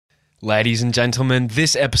Ladies and gentlemen,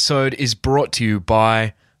 this episode is brought to you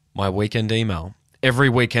by my weekend email. Every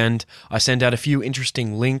weekend, I send out a few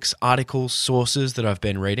interesting links, articles, sources that I've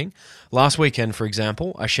been reading. Last weekend, for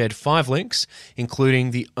example, I shared 5 links, including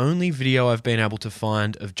the only video I've been able to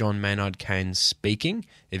find of John Maynard Keynes speaking,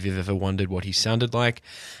 if you've ever wondered what he sounded like,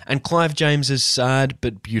 and Clive James's sad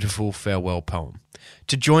but beautiful farewell poem.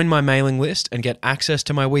 To join my mailing list and get access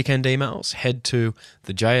to my weekend emails, head to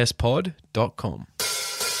thejspod.com.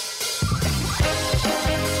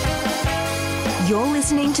 You're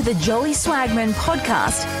listening to the Jolly Swagman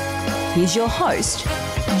podcast. Here's your host,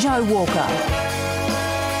 Joe Walker.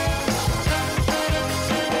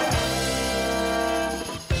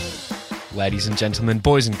 Ladies and gentlemen,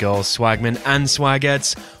 boys and girls, swagmen and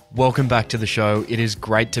swagettes, welcome back to the show. It is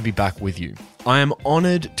great to be back with you. I am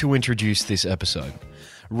honoured to introduce this episode.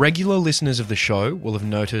 Regular listeners of the show will have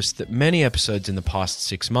noticed that many episodes in the past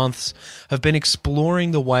 6 months have been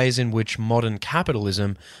exploring the ways in which modern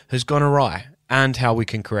capitalism has gone awry and how we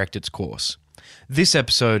can correct its course. This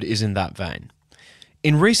episode is in that vein.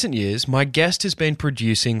 In recent years, my guest has been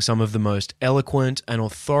producing some of the most eloquent and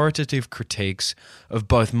authoritative critiques of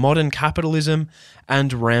both modern capitalism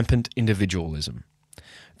and rampant individualism.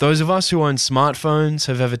 Those of us who own smartphones,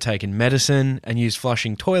 have ever taken medicine, and use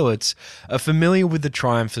flushing toilets are familiar with the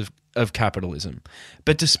triumph of capitalism.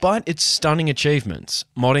 But despite its stunning achievements,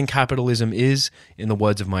 modern capitalism is, in the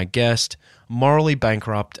words of my guest, morally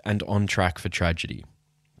bankrupt and on track for tragedy.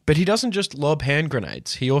 But he doesn't just lob hand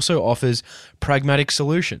grenades, he also offers pragmatic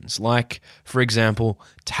solutions, like, for example,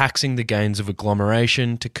 taxing the gains of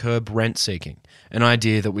agglomeration to curb rent seeking, an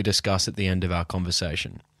idea that we discuss at the end of our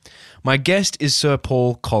conversation. My guest is Sir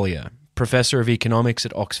Paul Collier, Professor of Economics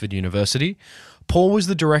at Oxford University. Paul was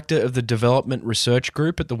the director of the Development Research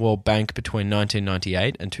Group at the World Bank between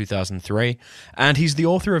 1998 and 2003, and he's the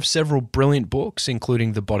author of several brilliant books,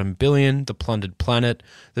 including The Bottom Billion, The Plundered Planet,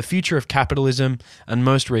 The Future of Capitalism, and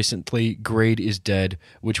most recently, Greed is Dead,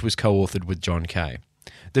 which was co-authored with John Kay.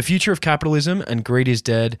 The Future of Capitalism and Greed is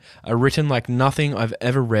Dead are written like nothing I've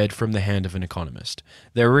ever read from the hand of an economist.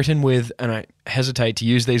 They're written with, and I hesitate to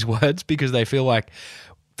use these words because they feel like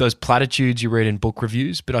those platitudes you read in book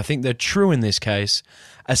reviews, but I think they're true in this case,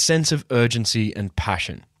 a sense of urgency and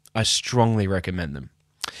passion. I strongly recommend them.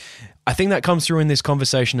 I think that comes through in this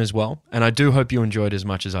conversation as well, and I do hope you enjoyed as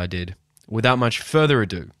much as I did. Without much further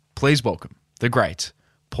ado, please welcome the great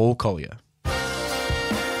Paul Collier.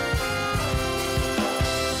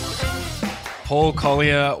 Paul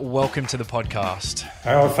Collier, welcome to the podcast.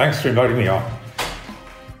 Oh, thanks for inviting me on.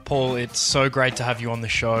 Paul, it's so great to have you on the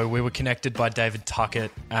show. We were connected by David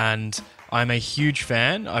Tuckett, and I'm a huge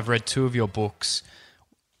fan. I've read 2 of your books,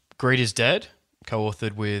 Greed is Dead,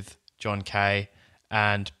 co-authored with John Kay,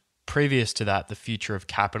 and previous to that, The Future of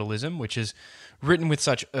Capitalism, which is written with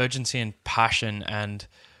such urgency and passion, and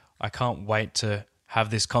I can't wait to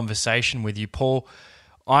have this conversation with you. Paul,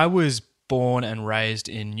 I was born and raised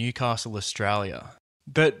in Newcastle, Australia.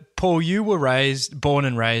 But Paul, you were born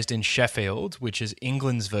and raised in Sheffield, which is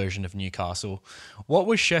England's version of Newcastle. What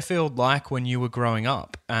was Sheffield like when you were growing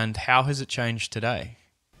up, and how has it changed today?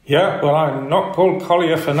 Yeah, well, I'm not Paul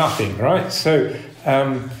Collier for nothing, right? So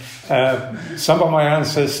some of my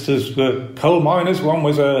ancestors were coal miners. One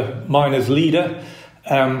was a miners' leader.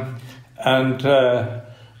 And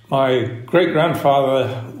my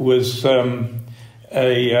great-grandfather was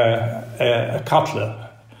a cutler,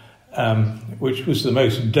 which was the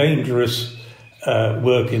most dangerous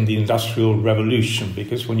work in the Industrial Revolution,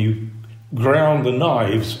 because when you ground the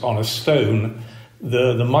knives on a stone,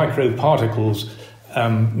 the microparticles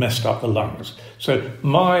messed up the lungs. So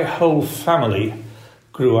my whole family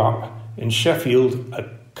grew up in Sheffield, a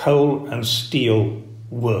coal and steel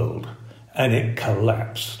world, and it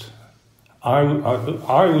collapsed. I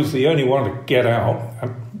was the only one to get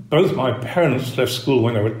out. Both my parents left school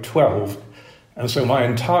when they were 12, and so my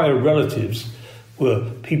entire relatives were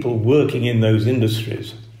people working in those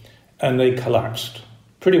industries, and they collapsed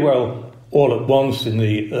pretty well all at once in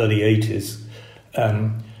the early 80s,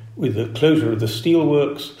 with the closure of the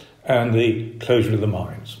steelworks and the closure of the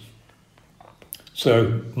mines.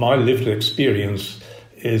 So my lived experience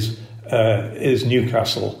is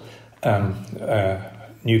Newcastle,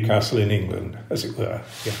 Newcastle in England, as it were,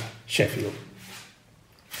 yeah, Sheffield.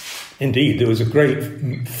 Indeed, there was a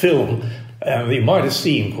great film that you might have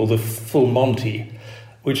seen called The Full Monty,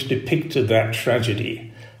 which depicted that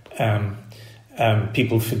tragedy.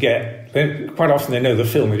 People forget, quite often they know the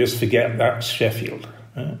film, they just forget that's Sheffield.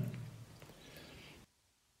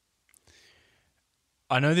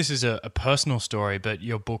 I know this is a personal story, but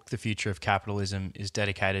your book, The Future of Capitalism, is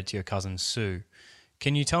dedicated to your cousin Sue.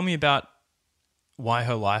 Can you tell me about why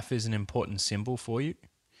her life is an important symbol for you?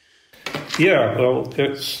 Yeah, well,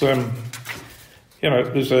 it's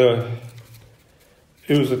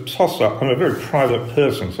it was a toss-up. I'm a very private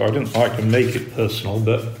person, so I didn't like to make it personal,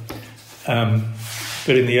 but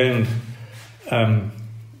in the end,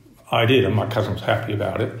 I did, and my cousin was happy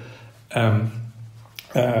about it.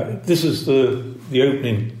 This is the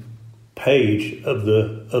opening page of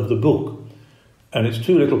the book, and it's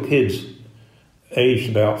two little kids, aged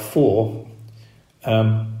about 4.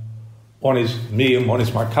 One is me and one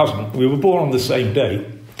is my cousin. We were born on the same day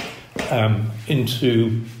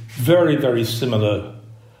into very, very similar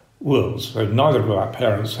worlds. So neither of our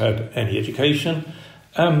parents had any education.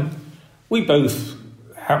 We both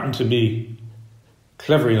happened to be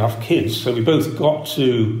clever enough kids, so we both got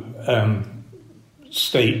to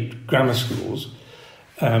state grammar schools.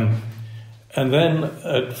 And then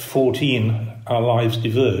at 14, our lives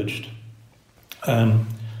diverged.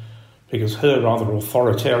 Because her rather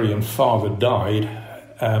authoritarian father died,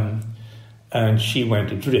 and she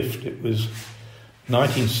went adrift. It was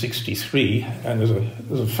 1963, and there's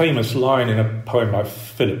a famous line in a poem by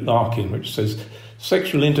Philip Larkin which says,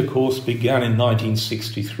 "Sexual intercourse began in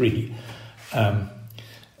 1963."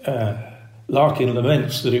 Larkin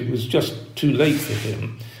laments that it was just too late for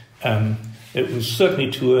him. It was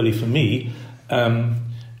certainly too early for me.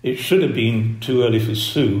 It should have been too early for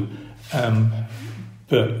Sue.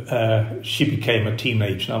 But she became a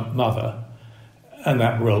teenage mother, and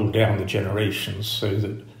that rolled down the generations so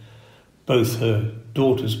that both her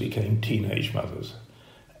daughters became teenage mothers.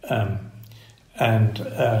 And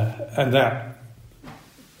that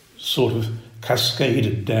sort of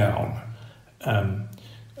cascaded down.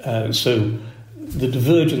 So the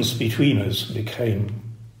divergence between us became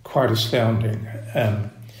quite astounding.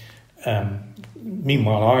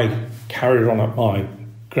 Meanwhile, I carried on at my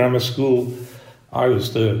grammar school. I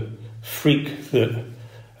was the freak that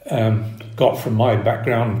got from my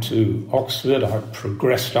background to Oxford. I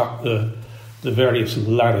progressed up the various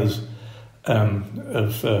ladders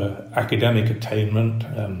of academic attainment,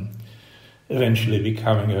 eventually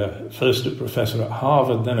becoming first a professor at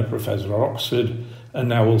Harvard, then a professor at Oxford, and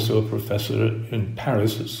now also a professor in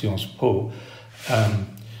Paris at Sciences Po.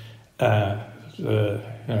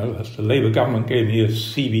 The Labour government gave me a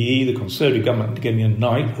CBE, the Conservative government gave me a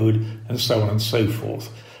knighthood, and so on and so forth.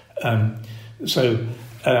 So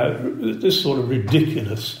this sort of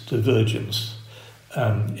ridiculous divergence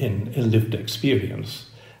in lived experience,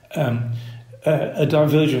 a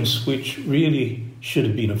divergence which really should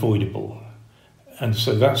have been avoidable. And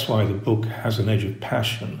so that's why the book has an edge of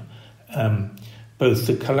passion. Both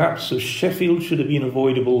the collapse of Sheffield should have been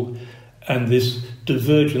avoidable, and this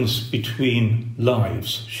divergence between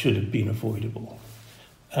lives should have been avoidable,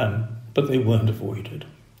 but they weren't avoided.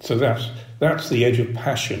 So that's the edge of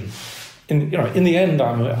passion. In the end,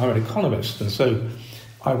 I'm an economist, and so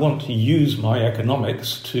I want to use my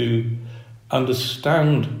economics to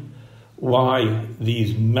understand why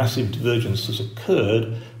these massive divergences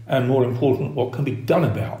occurred, and more important, what can be done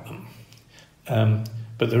about them.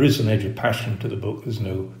 But there is an edge of passion to the book. There's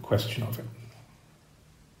no question of it.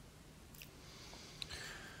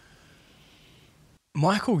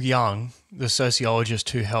 Michael Young, the sociologist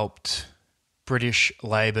who helped British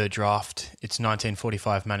Labour draft its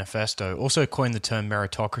 1945 manifesto, also coined the term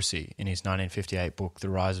meritocracy in his 1958 book, The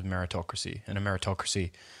Rise of Meritocracy. And a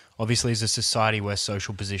meritocracy obviously is a society where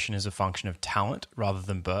social position is a function of talent rather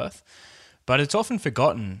than birth. But it's often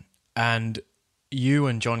forgotten, and you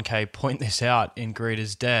and John Kay point this out in Greed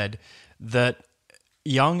is Dead, that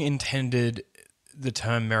Young intended the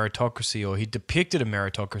term meritocracy, or he depicted a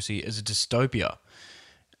meritocracy as a dystopia.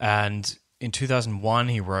 And in 2001,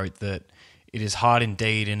 he wrote that it is hard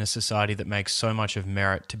indeed in a society that makes so much of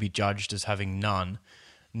merit to be judged as having none.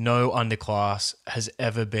 No underclass has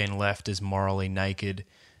ever been left as morally naked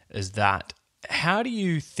as that. How do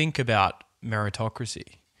you think about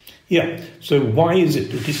meritocracy? Yeah, so why is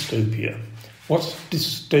it a dystopia? What's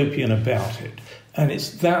dystopian about it? And it's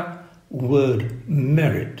that word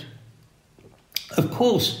merit. Of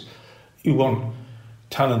course, you want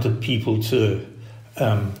talented people to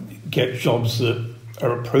get jobs that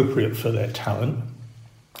are appropriate for their talent,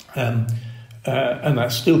 and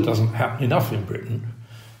that still doesn't happen enough in Britain,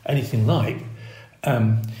 anything like.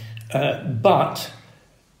 But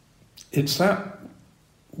it's that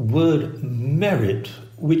word merit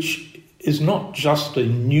which is not just a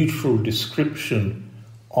neutral description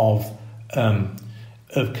of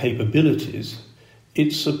capabilities.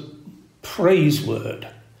 It's a praise word,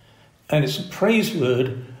 and it's a praise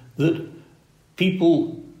word that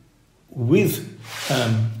people with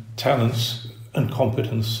talents and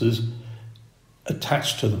competences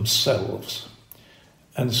attach to themselves.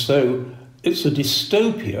 And so it's a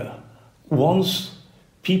dystopia once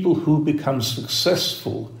people who become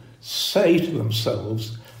successful say to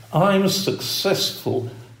themselves, I'm successful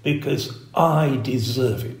because I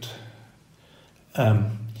deserve it.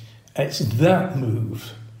 It's that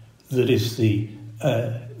move that is the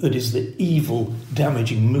evil,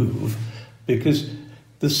 damaging move, because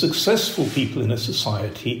the successful people in a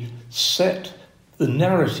society set the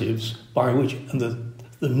narratives by which, and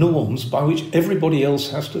the norms by which everybody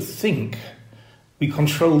else has to think. We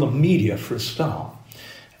control the media for a start.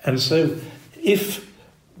 And so if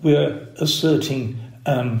we're asserting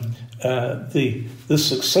the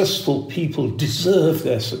successful people deserve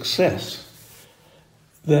their success,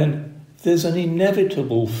 then there's an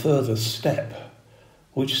inevitable further step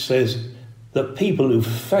which says that people who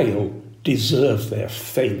fail deserve their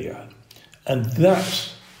failure. And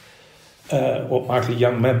that's what Michael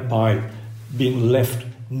Young meant by being left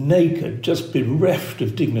naked, just bereft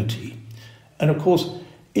of dignity. And of course,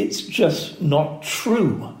 it's just not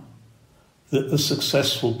true that the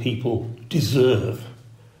successful people deserve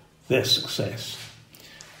their success.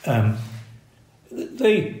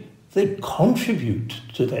 They contribute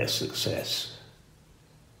to their success,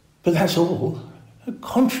 but that's all. They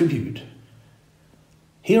contribute.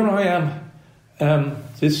 Here I am,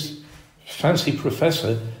 this fancy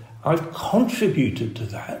professor, I've contributed to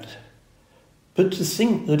that, but to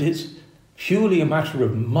think that it's purely a matter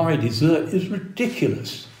of my desert is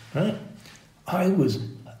ridiculous, right? I was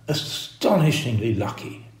astonishingly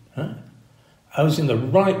lucky, right? I was in the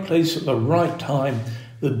right place at the right time,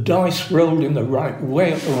 the dice rolled in the right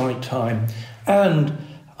way at the right time, and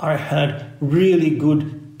I had really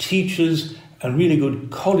good teachers and really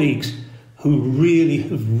good colleagues who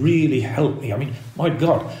have really helped me. I mean, my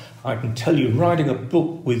God, I can tell you, writing a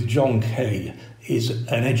book with John Kay is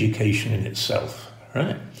an education in itself,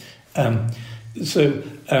 right? So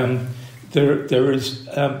there is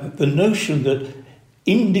the notion that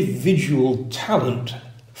individual talent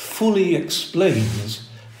fully explains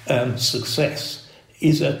success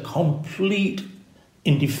is a complete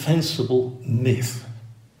indefensible myth.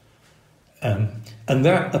 And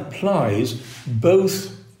that applies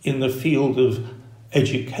both in the field of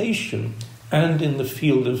education and in the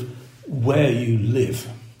field of where you live.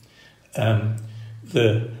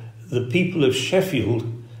 The people of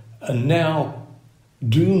Sheffield are now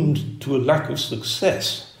doomed to a lack of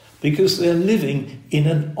success because they're living in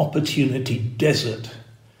an opportunity desert.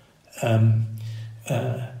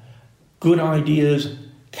 Good ideas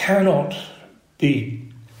cannot be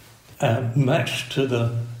matched to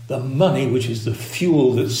the money, which is the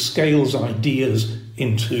fuel that scales ideas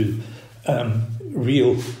into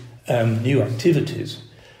real new activities.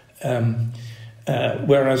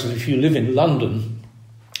 Whereas if you live in London,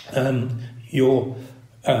 you're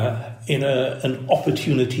in an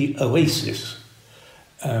opportunity oasis.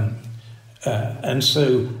 And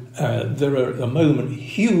so there are at the moment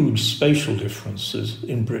huge spatial differences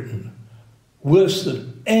in Britain, worse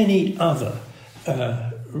than any other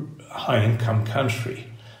high-income country,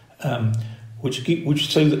 which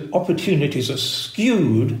so that opportunities are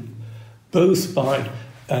skewed both by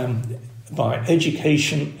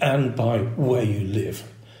education and by where you live.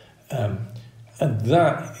 And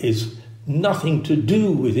that is nothing to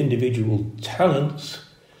do with individual talents.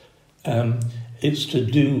 It's to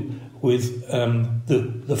do with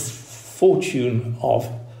the fortune of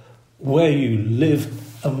where you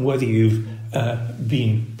live and whether you've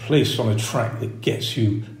been placed on a track that gets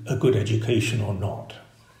you a good education or not.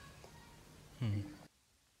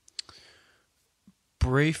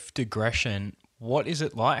 Brief digression. What is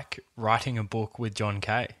it like writing a book with John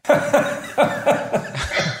Kay?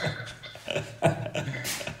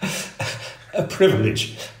 A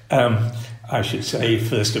privilege, I should say,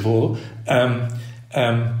 first of all.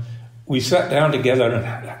 We sat down together and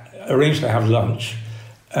arranged to have lunch,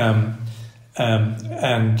 and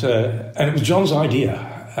it was John's idea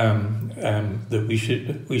that we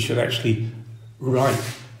should actually write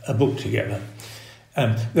a book together.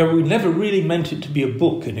 Though we never really meant it to be a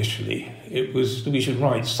book initially. It was that we should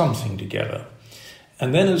write something together.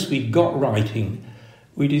 And then as we got writing,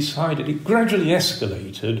 we decided it gradually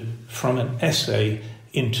escalated from an essay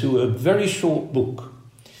into a very short book.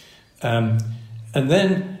 And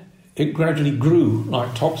then it gradually grew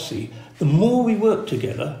like Topsy. The more we worked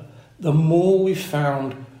together, the more we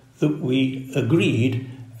found that we agreed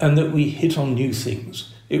and that we hit on new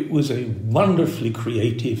things. It was a wonderfully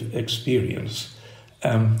creative experience.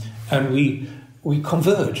 And we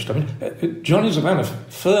converged. I mean, John is a man of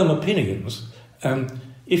firm opinions.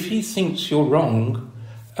 If he thinks you're wrong,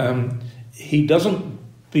 he doesn't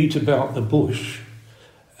beat about the bush.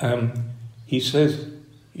 He says,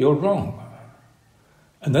 you're wrong.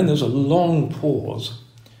 And then there's a long pause,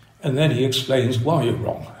 and then he explains why you're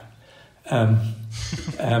wrong. And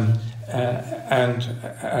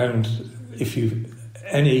if you've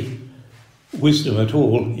any wisdom at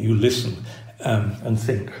all, you listen and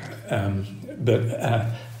think.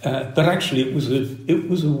 But actually, it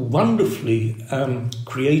was a wonderfully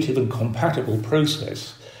creative and compatible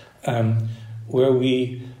process where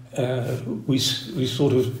we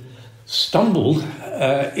sort of stumbled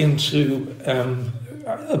into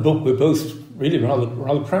a book we're both really rather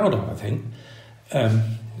proud of, I think, and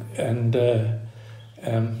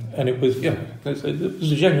it was it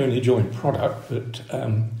was a genuinely joint product. But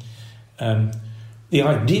the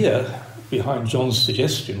idea behind John's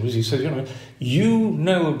suggestion was, he said, you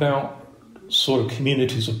know about sort of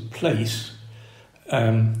communities of place,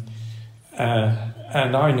 and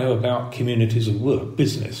I know about communities of work,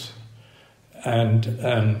 business, and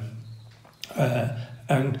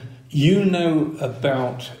you know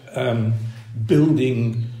about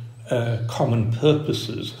building common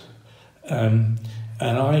purposes, and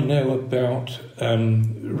I know about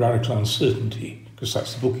radical uncertainty, because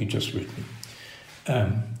that's the book you've just written.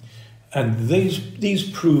 And these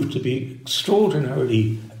proved to be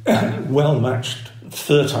extraordinarily well-matched,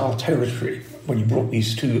 fertile territory when you brought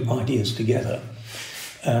these two ideas together.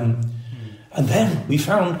 And then we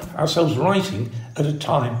found ourselves writing at a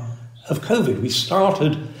time of COVID. We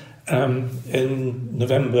started in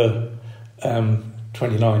November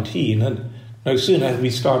 2019, and no sooner had we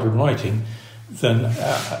started writing than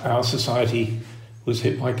our society was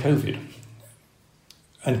hit by COVID.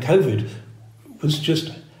 And COVID was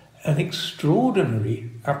just an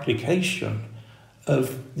extraordinary application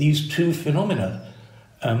of these two phenomena.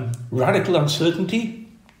 Radical uncertainty,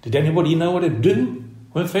 did anybody know what to do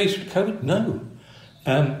when faced with COVID? No.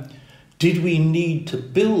 Did we need to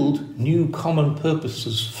build new common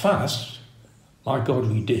purposes fast? My God,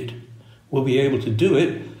 we did. Were we able to do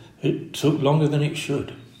it? It took longer than it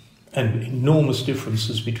should, and enormous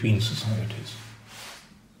differences between societies.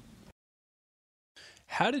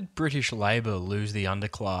 How did British Labour lose the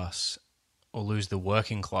underclass or lose the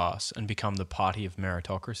working class and become the party of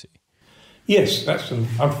meritocracy? Yes, that's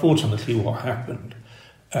unfortunately what happened.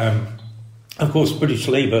 Of course, British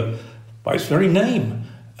Labour, by its very name,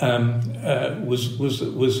 was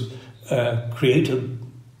created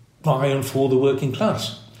by and for the working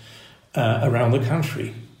class around the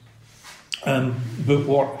country. But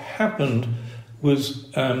what happened was,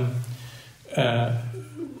 and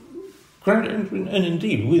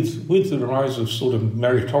indeed, with the rise of sort of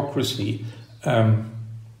meritocracy,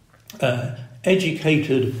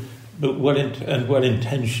 educated but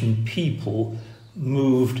well-intentioned people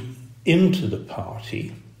moved into the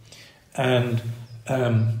party, and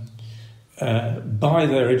by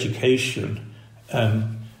their education,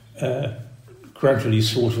 gradually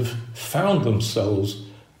sort of found themselves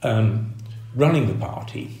running the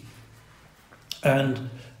party, and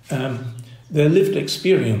their lived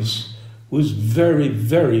experience was very,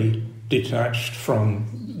 very detached from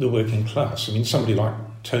the working class. I mean, somebody like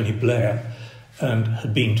Tony Blair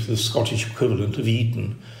had been to the Scottish equivalent of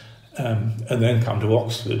Eton, and then come to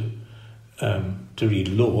Oxford to read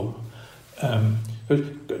law, but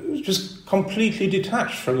was just completely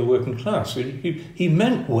detached from the working class. He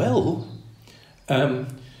meant well,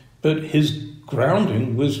 but his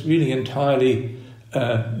grounding was really entirely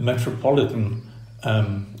metropolitan,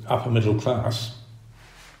 upper middle class,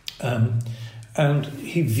 and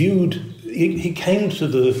he came to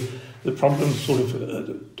the problem sort of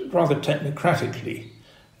rather technocratically.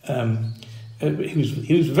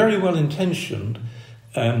 He was very well intentioned,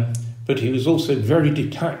 but he was also very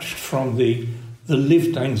detached from the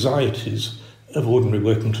lived anxieties of ordinary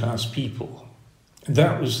working class people. And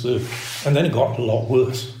that was and then it got a lot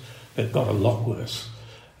worse.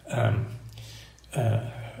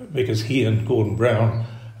 Because he and Gordon Brown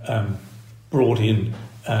brought in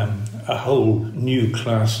a whole new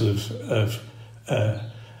class of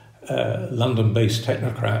London-based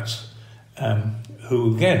technocrats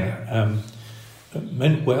who, again,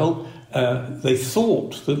 meant well. They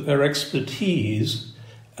thought that their expertise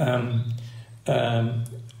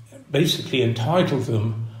basically entitled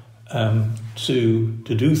them to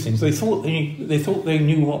do things. They thought they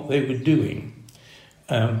knew what they were doing.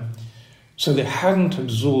 So they hadn't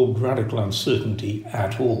absorbed radical uncertainty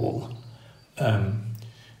at all.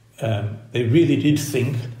 They really did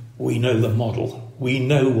think, we know the model, we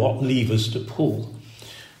know what levers to pull,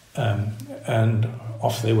 and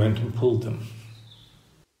off they went and pulled them.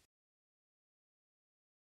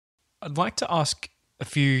 I'd like to ask a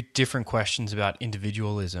few different questions about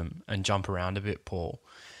individualism and jump around a bit, Paul.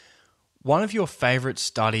 One of your favourite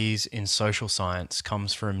studies in social science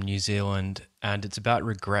comes from New Zealand, and it's about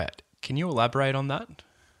regret. Can you elaborate on that?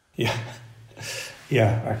 Yeah,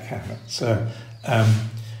 I can. So,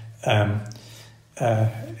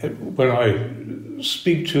 when I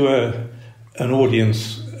speak to an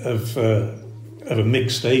audience of a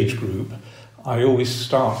mixed age group, I always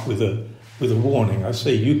start with a warning. I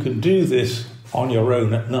say you can do this on your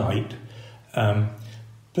own at night,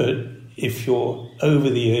 but if you're over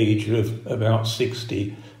the age of about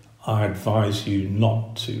 60, I advise you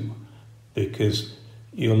not to, because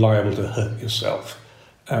you're liable to hurt yourself.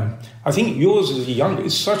 I think yours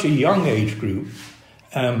is such a young age group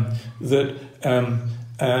that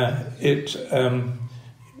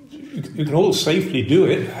you can all safely do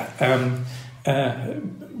it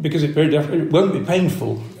because it won't be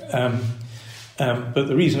painful. But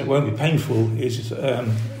the reason it won't be painful is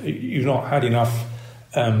you've not had enough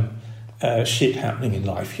shit happening in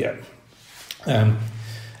life yet.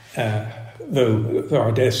 Though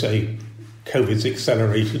I dare say COVID's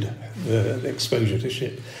accelerated the exposure to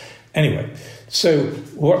shit. Anyway, so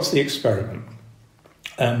what's the experiment?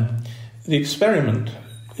 The experiment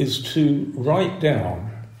is to write down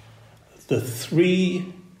the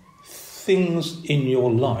 3 things in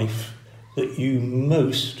your life that you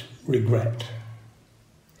most regret.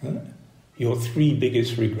 Your 3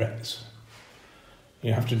 biggest regrets.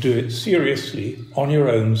 You have to do it seriously, on your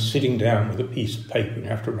own, sitting down with a piece of paper, and you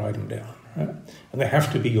have to write them down. Right? And they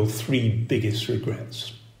have to be your 3 biggest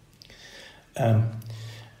regrets. And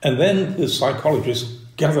then the psychologists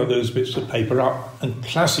gather those bits of paper up and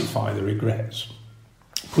classify the regrets,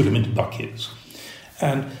 put them into buckets.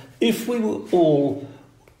 And if we were all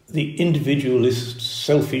the individualist,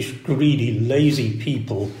 selfish, greedy, lazy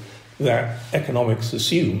people that economics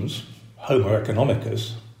assumes, Homo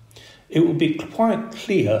economicus, it would be quite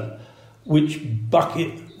clear which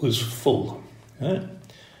bucket was full. Right?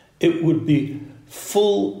 It would be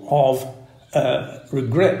full of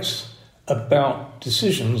regrets about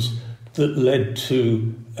decisions that led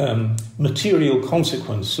to material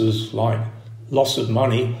consequences like loss of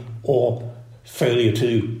money or failure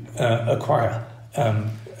to acquire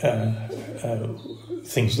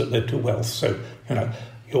things that led to wealth. So,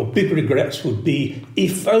 your big regrets would be,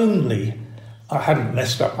 if only I hadn't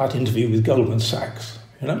messed up that interview with Goldman Sachs,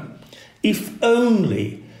 If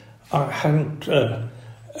only I hadn't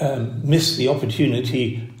missed the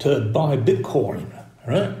opportunity to buy Bitcoin,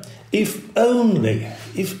 right? If only,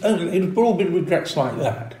 it would all be regrets like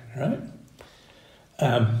that, right?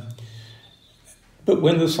 But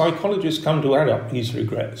when the psychologists come to add up these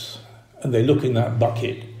regrets and they look in that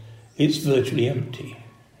bucket, it's virtually empty,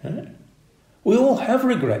 right? We all have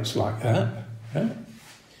regrets like that, right?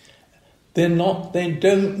 They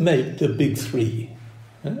don't make the big 3.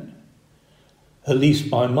 Right? At least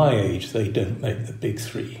by my age, they don't make the big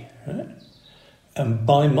 3. Right? And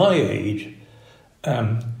by my age,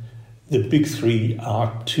 the big 3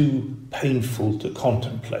 are too painful to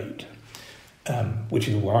contemplate, which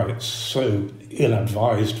is why it's so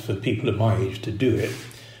ill-advised for people of my age to do it.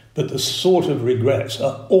 But the sort of regrets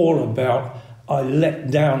are all about, I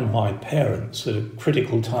let down my parents at a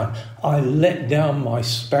critical time. I let down my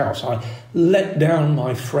spouse. I let down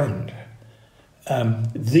my friend.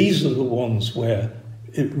 These are the ones where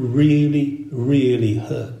it really, really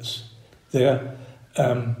hurts. They're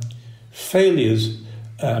failures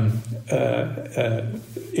in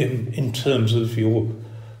terms of your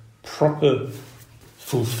proper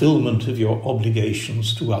fulfillment of your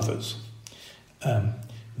obligations to others.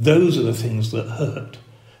 Those are the things that hurt.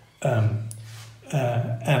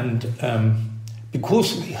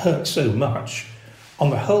 Because they hurt so much, on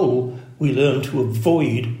the whole, we learn to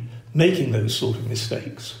avoid making those sort of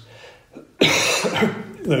mistakes.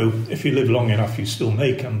 Though, if you live long enough, you still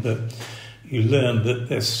make them, but you learn that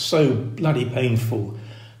they're so bloody painful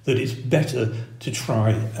that it's better to try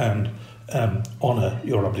and honour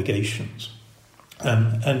your obligations.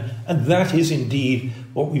 And that is indeed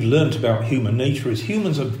what we've learnt about human nature, is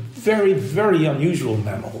humans are very, very unusual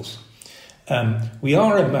mammals. We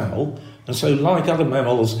are a mammal, and so like other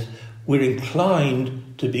mammals, we're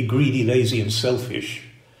inclined to be greedy, lazy and selfish.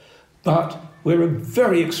 But we're a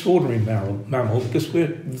very extraordinary mammal because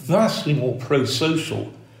we're vastly more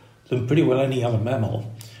pro-social than pretty well any other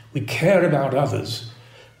mammal. We care about others.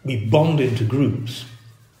 We bond into groups.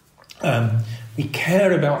 We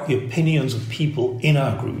care about the opinions of people in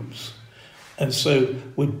our groups. And so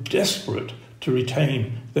we're desperate to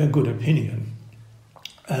retain their good opinion.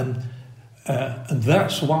 And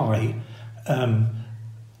that's why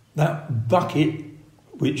that bucket,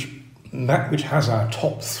 which has our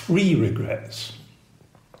top 3 regrets,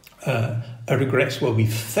 regrets where we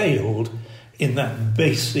failed in that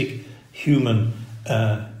basic human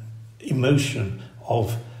emotion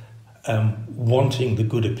of wanting the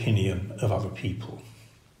good opinion of other people.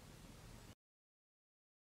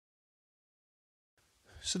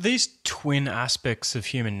 So these twin aspects of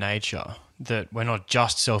human nature, that we're not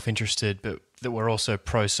just self-interested, but that we're also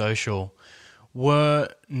pro-social, were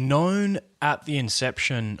known at the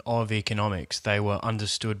inception of economics. They were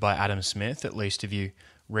understood by Adam Smith, at least if you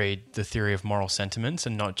read The Theory of Moral Sentiments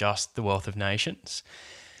and not just The Wealth of Nations.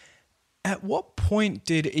 At what point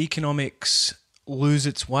did economics lose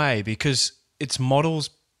its way? Because its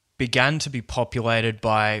models began to be populated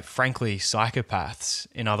by, frankly, psychopaths.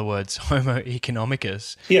 In other words, Homo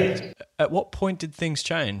economicus. Yes. At what point did things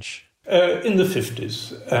change? In the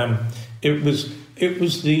 50s. It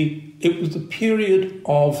was the period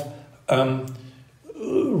of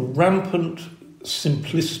rampant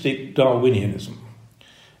simplistic Darwinianism.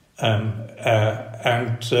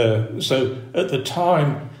 So at the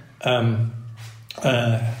time,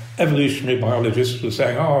 evolutionary biologists were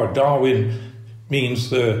saying, Darwin means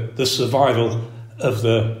the survival of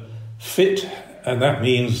the fit, and that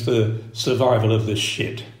means the survival of the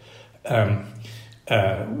shit,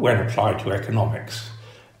 when applied to economics.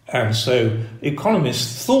 And so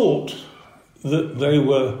economists thought that they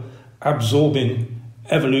were absorbing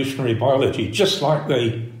evolutionary biology, just like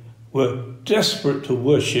they were desperate to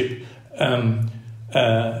worship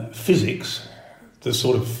physics, the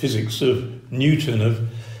sort of physics of Newton, of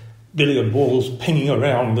billiard balls pinging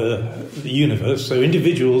around the universe. So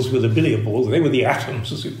individuals were the billiard balls, they were the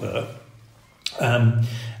atoms, as it were.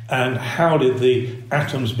 And how did the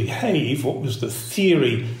atoms behave? What was the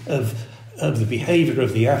theory of the behaviour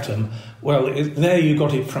of the atom? Well, there you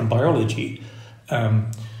got it from biology,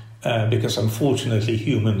 because unfortunately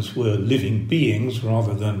humans were living beings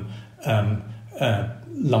rather than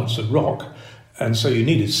lumps of rock. And so you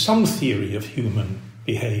needed some theory of human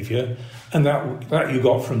behaviour, and that you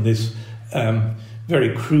got from this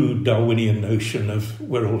very crude Darwinian notion of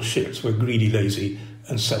we're all shits, we're greedy, lazy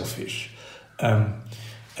and selfish. And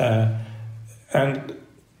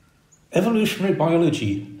evolutionary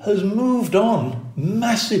biology has moved on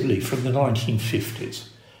massively from the 1950s.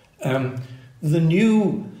 The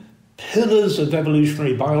new pillars of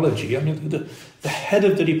evolutionary biology, I mean, the head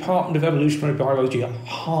of the Department of Evolutionary Biology at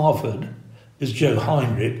Harvard is Joe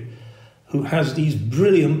Heinrich, who has these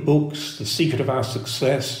brilliant books, The Secret of Our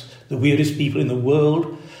Success, The Weirdest People in the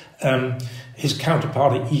World. His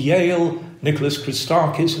counterpart at Yale, Nicholas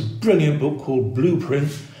Christakis, a brilliant book called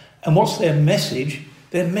Blueprint. And what's their message?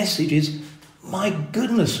 Their message is, my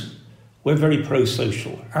goodness, we're very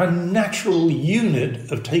pro-social. Our natural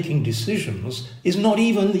unit of taking decisions is not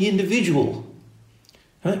even the individual.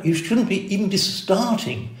 You shouldn't even be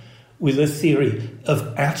starting with a theory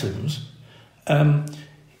of atoms.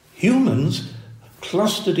 Humans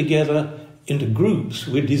cluster together into groups.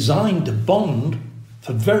 We're designed to bond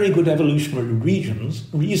for very good evolutionary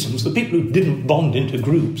reasons. The people who didn't bond into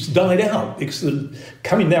groups died out because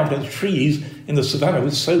coming down from the trees in the savannah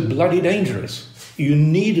was so bloody dangerous. You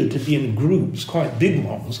needed to be in groups, quite big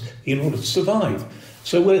ones, in order to survive.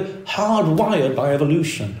 So we're hardwired by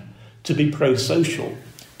evolution to be pro-social,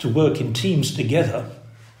 to work in teams together,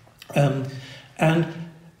 and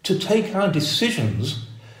to take our decisions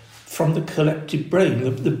from the collective brain.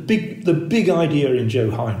 The big idea in Joe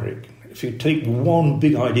Heinrich, if you take one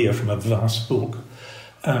big idea from a vast book,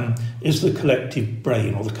 is the collective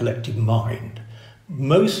brain or the collective mind.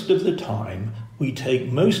 Most of the time, we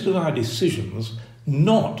take most of our decisions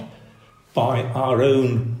not by our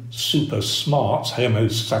own super smarts, Homo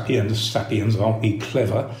sapiens, aren't we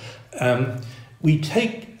clever? We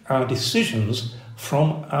take our decisions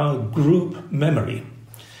from our group memory.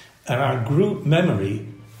 And our group memory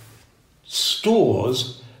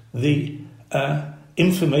stores the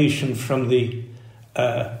information from the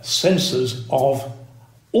senses of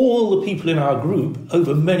all the people in our group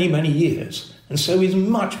over many, many years. And so is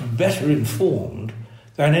much better informed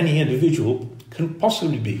than any individual can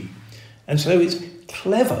possibly be. And so it's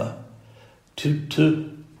clever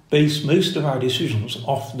to base most of our decisions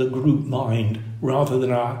off the group mind rather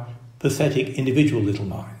than our pathetic individual little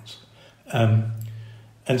minds.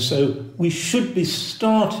 And so we should be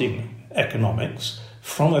starting economics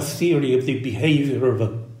from a theory of the behaviour of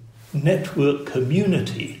a network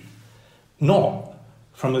community, not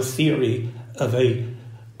from a theory of a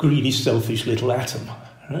greedy, selfish little atom.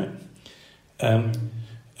 Right?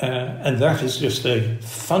 And that is just a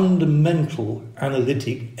fundamental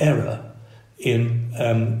analytic error in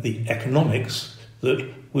the economics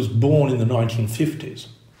that was born in the 1950s.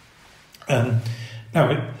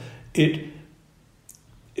 Now,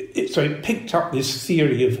 so it picked up this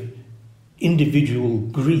theory of individual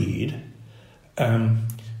greed.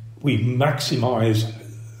 We maximise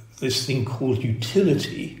this thing called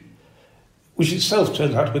utility, which itself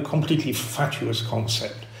turns out to be a completely fatuous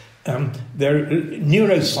concept.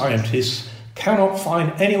 Neuroscientists cannot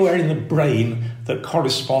find anywhere in the brain that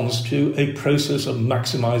corresponds to a process of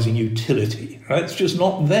maximising utility. Right? It's just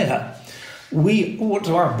not there. What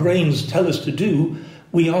do our brains tell us to do?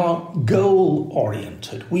 We are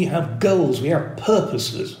goal-oriented. We have goals. We have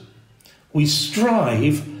purposes. We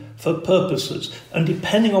strive for purposes. And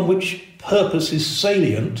depending on which purpose is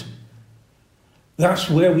salient, that's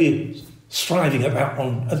where we're striving at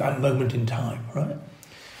that moment in time, right?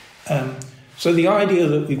 So the idea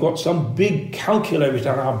that we've got some big calculator in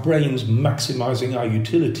our brains maximising our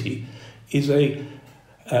utility is a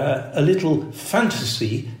little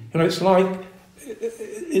fantasy. It's like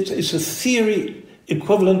it's a theory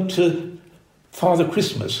equivalent to Father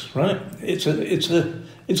Christmas, right? It's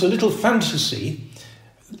a little fantasy.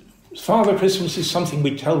 Father Christmas is something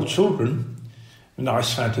we tell children, a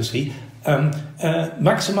nice fantasy.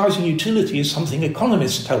 Maximising utility is something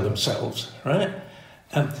economists tell themselves, right?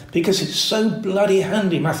 Because it's so bloody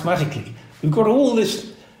handy mathematically. We've got all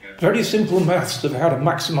this very simple maths of how to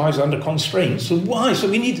maximise under constraints. So why? So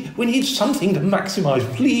we need something to maximise,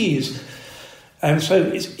 please. And so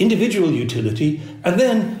it's individual utility, and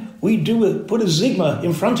then we put a sigma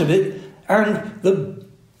in front of it, and the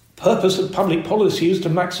purpose of public policy is to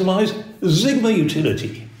maximise sigma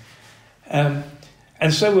utility. And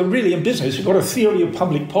so we're really in business. We've got a theory of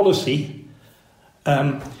public policy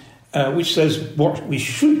which says what we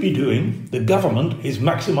should be doing, the government, is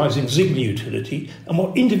maximising sigma utility, and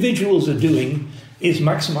what individuals are doing is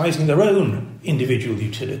maximising their own individual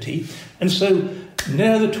utility. And so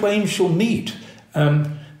now the twain shall meet.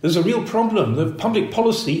 There's a real problem. The public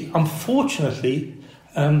policy, unfortunately,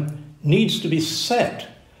 needs to be set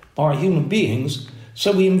by human beings,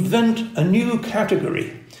 so we invent a new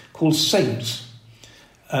category called saints.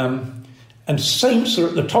 And saints are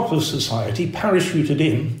at the top of society, parachuted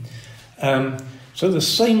in. So the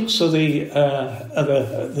saints are the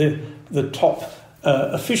top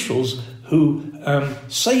officials who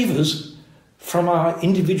save us from our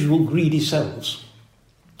individual greedy selves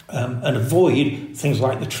and avoid things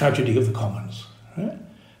like the tragedy of the commons. Right?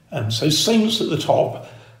 So saints at the top,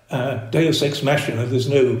 Deus ex machina, there's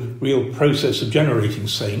no real process of generating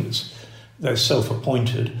saints. They're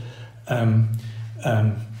self-appointed.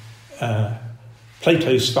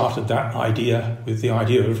 Plato started that idea with the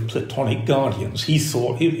idea of Platonic guardians. He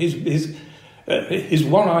thought his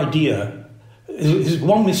one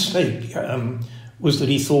mistake was that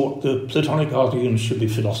he thought the Platonic guardians should be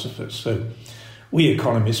philosophers. So we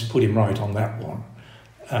economists put him right on that one.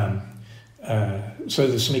 So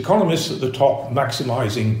there's some economists at the top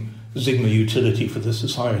maximising sigma utility for the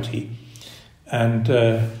society, and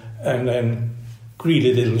then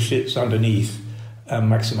greedy little shits underneath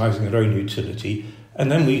maximising their own utility.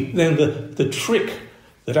 And then the trick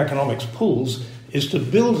that economics pulls is to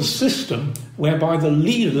build a system whereby the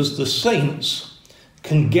leaders, the saints,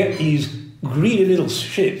 can get these greedy little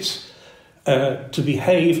shits to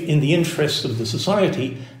behave in the interests of the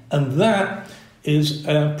society, and that is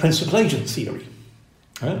principal agent theory.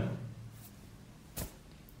 Right?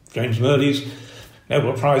 James Murley's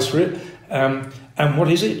Nobel Prize for it. And what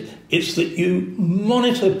is it? It's that you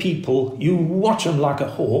monitor people, you watch them like a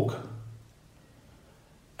hawk,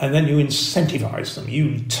 and then you incentivize them.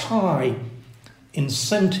 You tie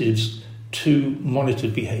incentives to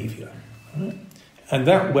monitored behaviour. Right? And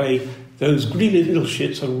that way, those greedy little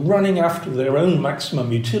shits are running after their own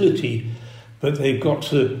maximum utility, but they've got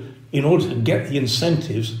to, in order to get the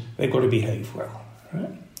incentives, they've got to behave well.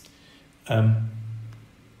 Right?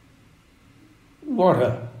 What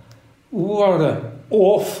a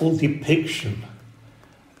awful depiction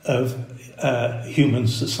of human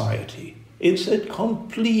society. It's a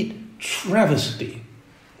complete travesty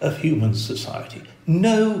of human society.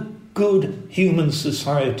 No good human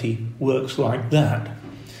society works like that.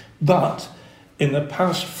 But in the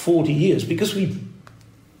past 40 years, because we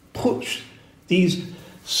pushed these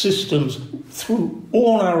systems through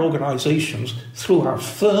all our organisations, through our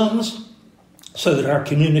firms, so that our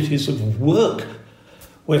communities of work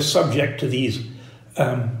were subject to these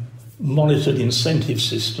monitored incentive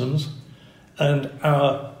systems, and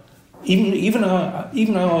even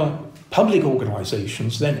our public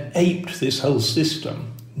organisations then aped this whole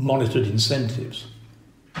system, monitored incentives.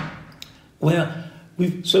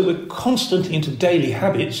 So we're constantly into daily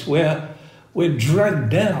habits where we're dragged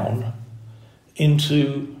down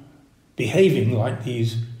into behaving like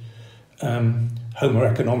these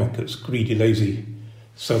Homo economicus, greedy, lazy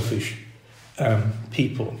selfish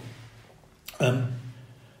people.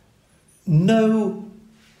 No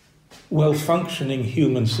well-functioning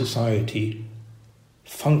human society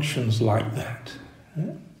functions like that,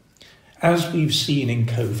 as we've seen in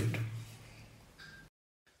COVID.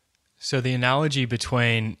 So the analogy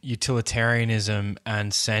between utilitarianism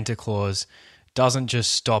and Santa Claus doesn't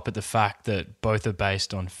just stop at the fact that both are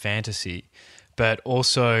based on fantasy, but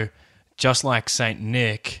also, just like Saint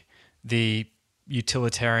Nick, the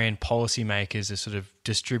utilitarian policymakers are sort of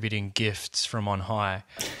distributing gifts from on high.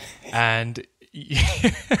 And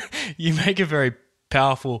you make a very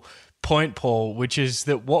powerful point, Paul, which is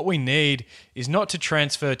that what we need is not to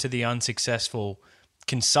transfer to the unsuccessful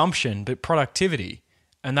consumption, but productivity.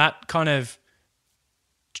 And that kind of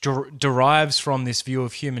derives from this view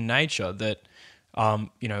of human nature that,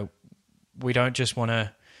 we don't just want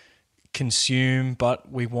to consume,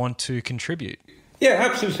 but we want to contribute. Yeah,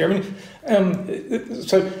 absolutely. I mean,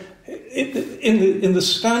 so in the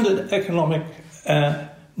standard economic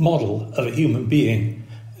model of a human being,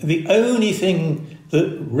 the only thing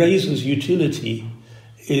that raises utility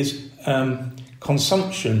is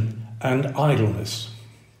consumption and idleness.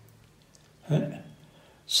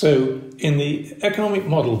 So in the economic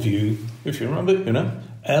model view, if you remember,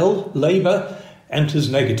 L, labour, enters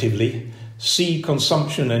negatively, C,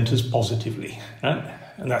 consumption, enters positively, right?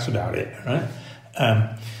 And that's about it, right?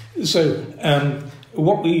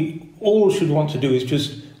 What we all should want to do is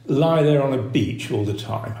just lie there on a beach all the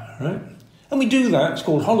time, right? And we do that, it's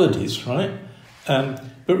called holidays, right? But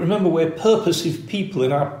remember, we're purposive people,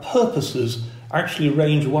 and our purposes actually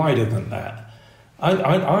range wider than that.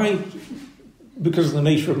 I because of the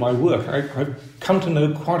nature of my work, I've come to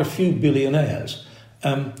know quite a few billionaires.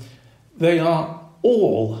 They are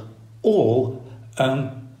all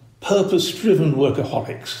purpose-driven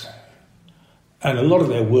workaholics. And a lot of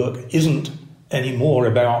their work isn't anymore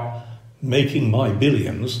about making my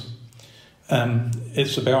billions.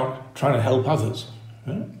 It's about trying to help others.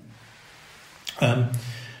 Right?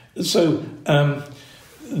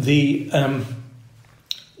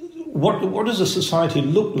 What does a society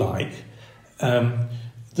look like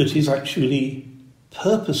that is actually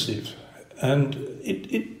purposive? And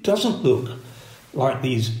it doesn't look like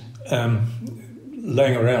these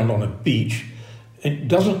laying around on a beach. It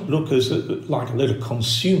doesn't look like a lot of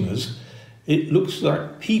consumers. It looks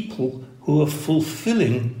like people who are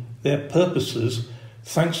fulfilling their purposes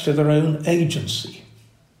thanks to their own agency.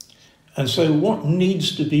 And so what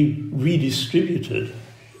needs to be redistributed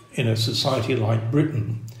in a society like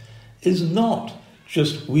Britain is not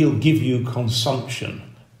just we'll give you consumption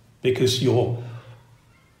because you're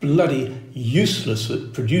bloody useless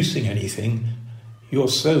at producing anything, you're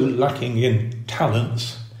so lacking in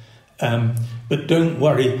talents, but don't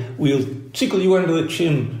worry, we'll tickle you under the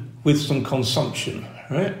chin with some consumption,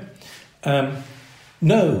 right?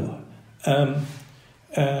 No.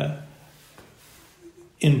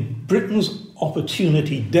 In Britain's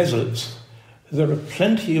opportunity deserts, there are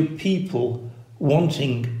plenty of people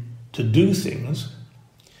wanting to do things,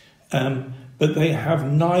 but they have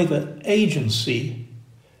neither agency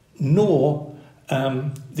nor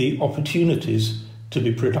the opportunities to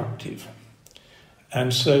be productive.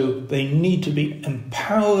 And so they need to be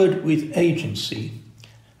empowered with agency,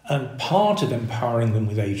 and part of empowering them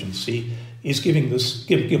with agency is giving them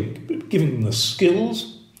the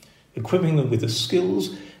skills, equipping them with the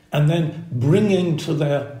skills, and then bringing to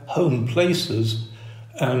their home places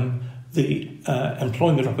the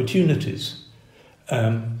employment opportunities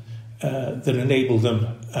that enable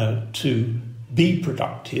them to be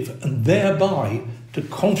productive and thereby to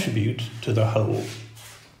contribute to the whole.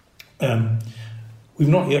 We've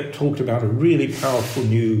not yet talked about a really powerful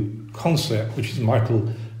new concept, which is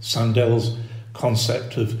Michael Sandel's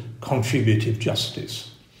concept of contributive justice.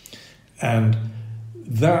 And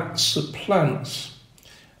that supplants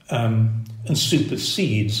and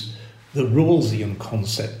supersedes the Rawlsian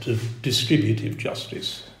concept of distributive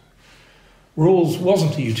justice. Rawls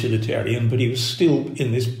wasn't a utilitarian, but he was still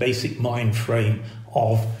in this basic mind frame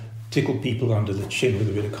of tickle people under the chin with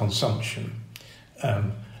a bit of consumption.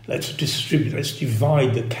 Let's distribute, let's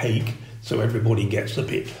divide the cake so everybody gets a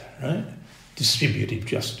bit, right? Distributive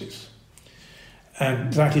justice.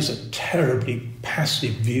 And that is a terribly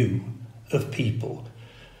passive view of people.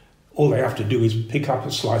 All they have to do is pick up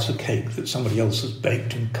a slice of cake that somebody else has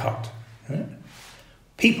baked and cut. Right?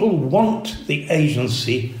 People want the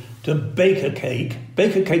agency to bake a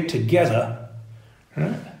cake together,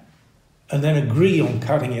 right? And then agree on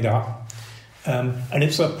cutting it up. And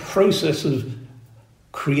it's a process of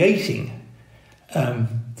creating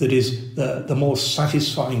that is the more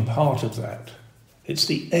satisfying part of that. It's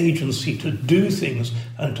the agency to do things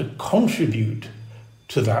and to contribute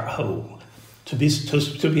to that whole. To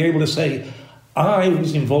be able to say, I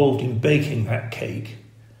was involved in baking that cake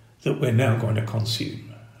that we're now going to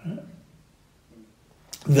consume.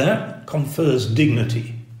 That confers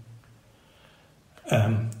dignity.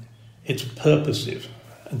 It's purposive.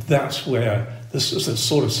 And that's where this is the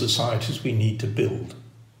sort of societies we need to build.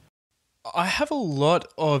 I have a lot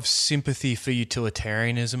of sympathy for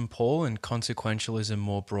utilitarianism, Paul, and consequentialism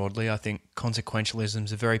more broadly. I think consequentialism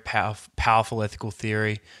is a very powerful ethical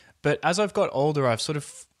theory. But as I've got older, I've sort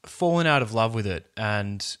of fallen out of love with it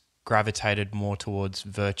and gravitated more towards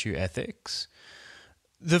virtue ethics.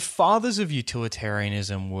 The fathers of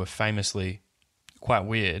utilitarianism were famously quite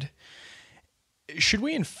weird. Should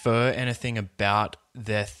we infer anything about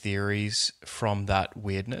their theories from that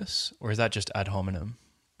weirdness, or is that just ad hominem?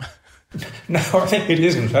 No, I think it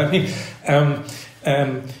isn't. I mean,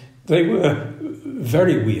 they were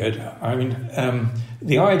very weird. I mean,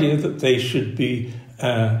 the idea that they should be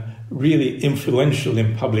really influential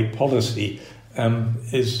in public policy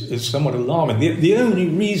is somewhat alarming. The only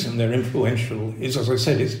reason they're influential is, as I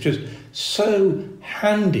said, it's just so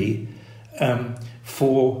handy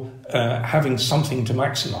for having something to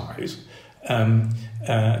maximise.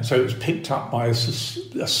 So it was picked up by a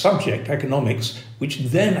subject, economics, which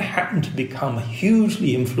then happened to become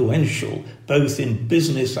hugely influential both in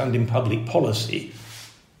business and in public policy.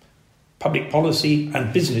 Public policy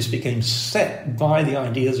and business became set by the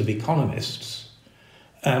ideas of economists.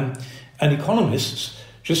 And economists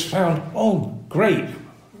just found, oh, great,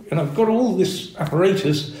 I've got all this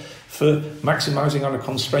apparatus for maximising under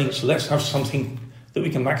constraints. Let's have something that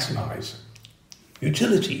we can maximise.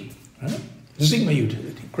 Utility, right? Sigma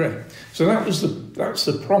utility, great. So that's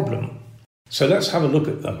the problem. So let's have a look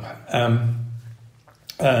at them.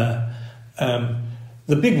 The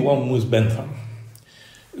big one was Bentham.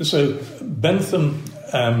 So Bentham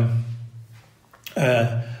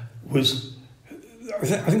was, I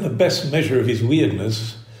think the best measure of his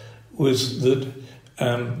weirdness was that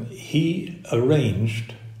he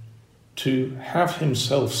arranged to have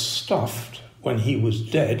himself stuffed when he was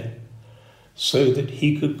dead so that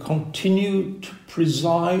he could continue to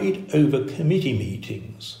preside over committee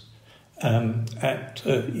meetings at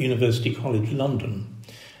University College London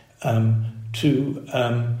to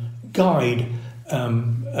guide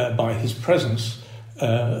by his presence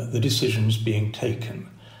the decisions being taken.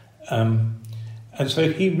 And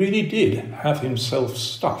so he really did have himself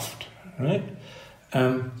stuffed, right?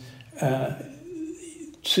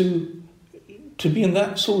 To be in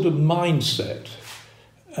that sort of mindset,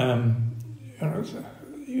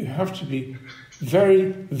 you have to be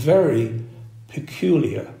very, very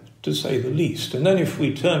peculiar, to say the least. And then if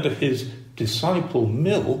we turn to his disciple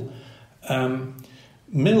Mill,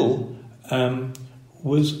 Mill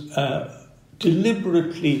was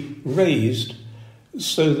deliberately raised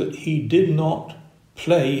so that he did not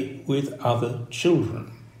play with other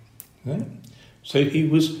children. Okay? So he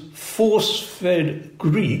was force-fed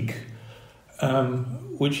Greek,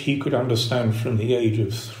 which he could understand from the age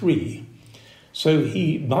of 3. So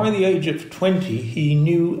by the age of 20, he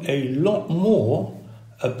knew a lot more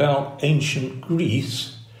about ancient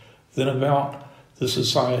Greece than about the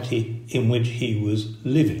society in which he was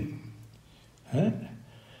living. Right?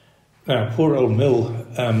 Now, poor old Mill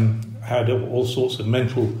had all sorts of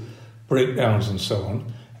mental breakdowns and so on,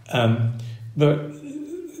 but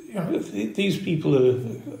these people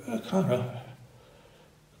are kind of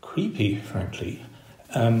creepy, frankly.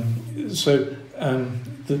 So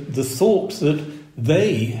the thought that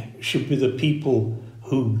they should be the people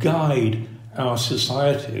who guide our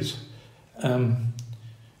societies,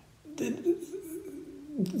 their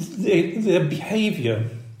behaviour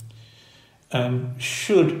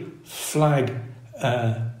should flag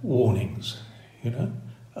warnings.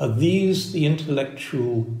 Are these the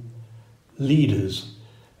intellectual leaders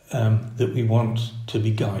that we want to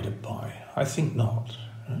be guided by? I think not.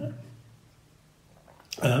 Right?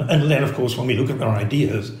 And then, of course, when we look at their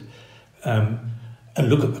ideas and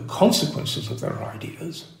look at the consequences of their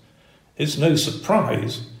ideas, it's no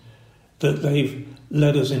surprise that they've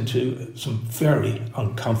led us into some very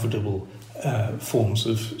uncomfortable forms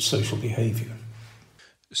of social behaviour.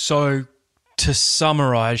 So, to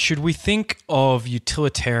summarise, should we think of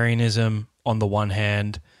utilitarianism on the one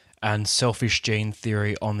hand and selfish gene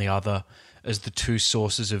theory on the other as the two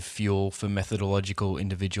sources of fuel for methodological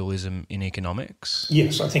individualism in economics?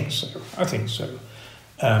 Yes, I think so.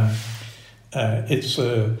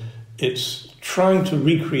 It's trying to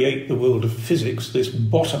recreate the world of physics, this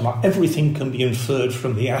bottom-up, everything can be inferred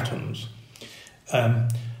from the atoms.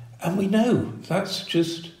 And we know that's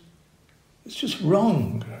just It's just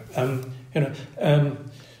wrong.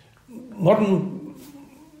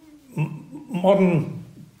 Modern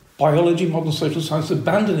biology, modern social science,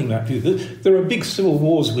 abandoning that view. There are big civil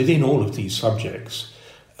wars within all of these subjects.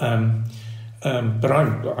 But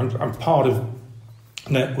I'm part of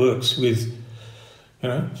networks with,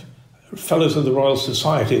 fellows of the Royal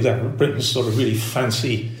Society, that Britain's sort of really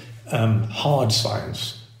fancy hard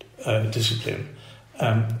science discipline,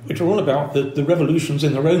 which are all about the revolutions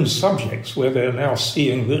in their own subjects, where they're now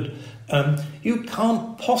seeing that you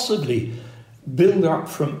can't possibly build up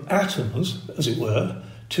from atoms, as it were,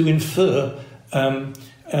 to infer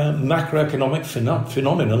macroeconomic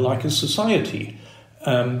phenomena like a society.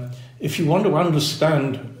 If you want to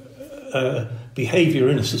understand behaviour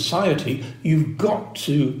in a society, you've got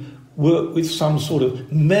to work with some sort of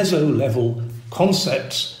meso-level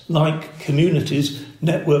concepts like communities,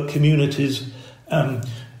 network communities,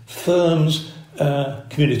 firms,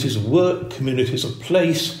 communities of work, communities of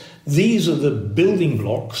place. These are the building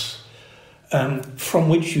blocks from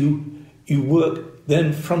which you work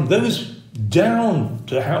then from those down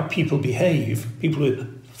to how people behave. People are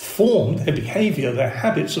formed, their behaviour, their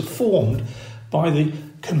habits are formed by the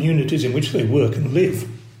communities in which they work and live.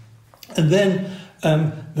 And then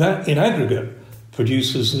that in aggregate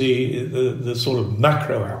produces the sort of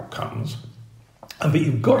macro outcomes. But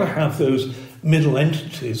you've got to have those middle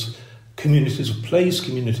entities, communities of place,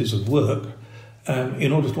 communities of work,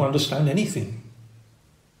 in order to understand anything.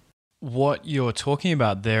 What you're talking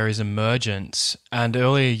about there is emergence. And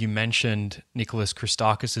earlier you mentioned Nicholas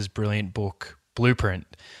Christakis' brilliant book,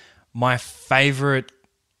 Blueprint. My favourite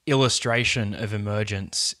illustration of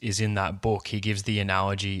emergence is in that book. He gives the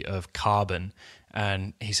analogy of carbon.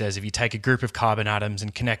 And he says if you take a group of carbon atoms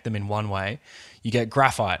and connect them in one way, you get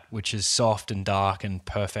graphite, which is soft and dark and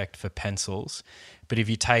perfect for pencils. But if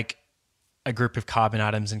you take a group of carbon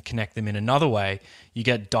atoms and connect them in another way, you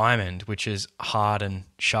get diamond, which is hard and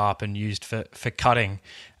sharp and used for cutting.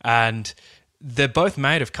 And they're both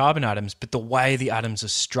made of carbon atoms, but the way the atoms are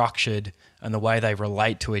structured and the way they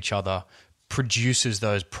relate to each other produces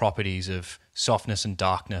those properties of softness and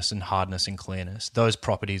darkness and hardness and clearness. Those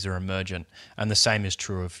properties are emergent, and the same is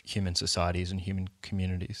true of human societies and human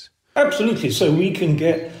communities. Absolutely. So we can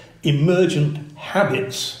get emergent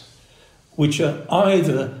habits, which are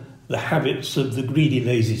either the habits of the greedy,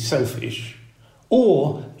 lazy, selfish,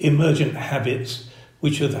 or emergent habits,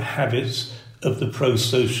 which are the habits of the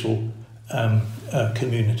pro-social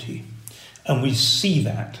community. And we see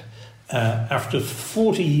that after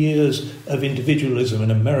 40 years of individualism in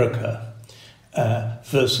America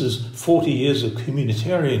versus 40 years of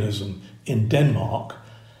communitarianism in Denmark.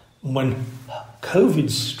 When COVID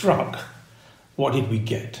struck, what did we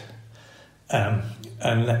get?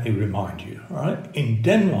 And let me remind you, right? In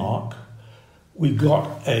Denmark, we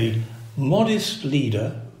got a modest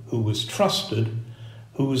leader who was trusted,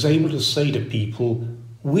 who was able to say to people,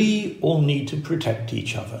 we all need to protect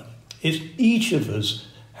each other. Each of us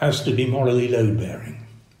has to be morally load-bearing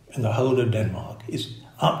in the whole of Denmark. It's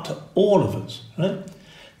up to all of us. Right?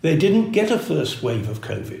 They didn't get a first wave of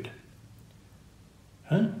COVID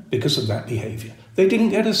because of that behaviour. They didn't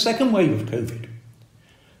get a second wave of COVID.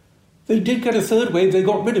 They did get a third wave, they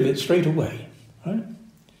got rid of it straight away. Right?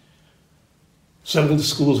 Several of the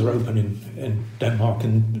schools are open in Denmark,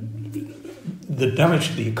 and the damage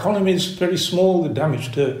to the economy is very small, the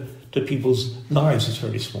damage to people's lives is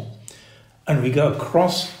very small. And we go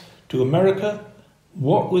across to America.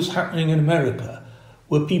 What was happening in America?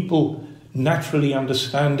 Were people naturally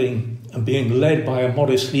understanding and being led by a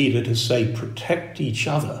modest leader to say, protect each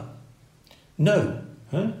other? No.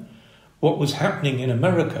 What was happening in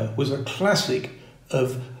America was a classic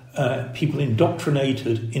of people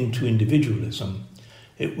indoctrinated into individualism.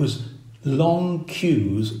 It was long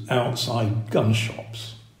queues outside gun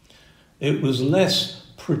shops. It was less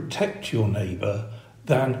protect your neighbour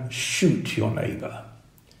than shoot your neighbour.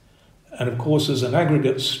 And of course, as an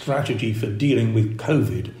aggregate strategy for dealing with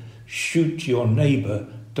COVID, shoot your neighbour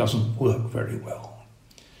doesn't work very well.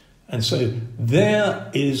 And so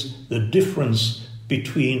there is the difference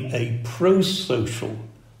between a pro-social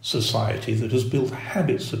society that has built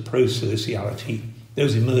habits of pro-sociality,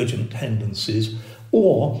 those emergent tendencies,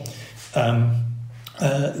 or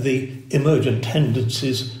the emergent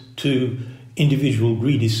tendencies to individual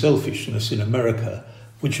greedy selfishness in America,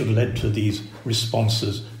 which have led to these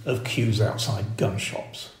responses of queues outside gun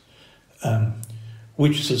shops.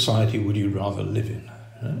 Which society would you rather live in?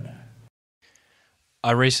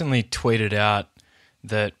 I recently tweeted out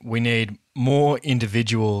that we need more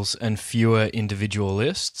individuals and fewer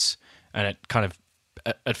individualists, and it kind of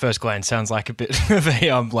at first glance sounds like a bit of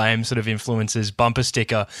a lame sort of influencers bumper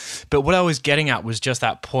sticker. But what I was getting at was just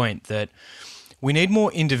that point that we need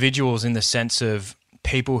more individuals in the sense of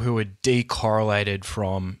people who are decorrelated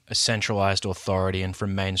from a centralized authority and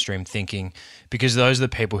from mainstream thinking, because those are the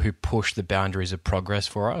people who push the boundaries of progress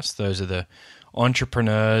for us. Those are the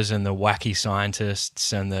entrepreneurs and the wacky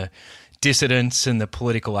scientists and the dissidents and the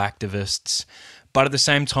political activists. But at the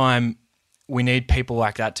same time, we need people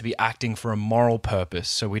like that to be acting for a moral purpose.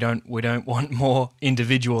 So we don't want more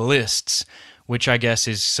individualists, which I guess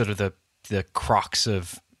is sort of the crux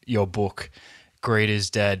of your book, Greed is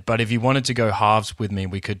Dead. But if you wanted to go halves with me,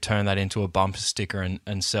 we could turn that into a bumper sticker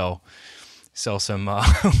and sell some.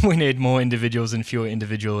 We need more individuals and fewer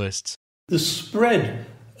individualists. The spread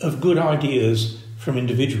of good ideas from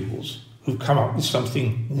individuals who've come up with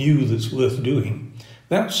something new that's worth doing,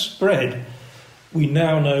 that spread we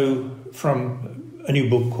now know from a new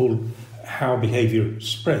book called How Behaviour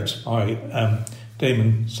Spreads by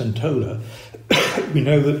Damon Centola. We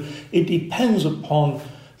know that it depends upon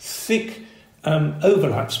thick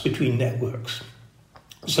overlaps between networks,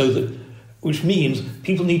 which means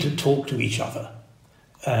people need to talk to each other,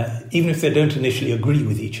 even if they don't initially agree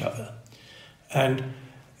with each other. And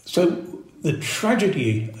so the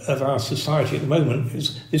tragedy of our society at the moment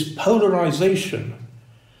is this polarization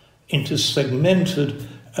into segmented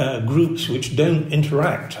groups which don't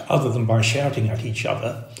interact other than by shouting at each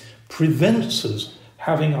other, prevents us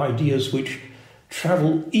having ideas which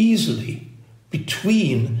travel easily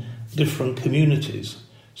between different communities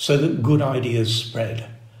so that good ideas spread.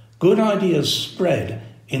 Good ideas spread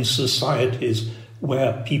in societies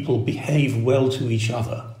where people behave well to each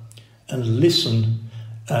other and listen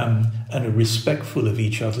and are respectful of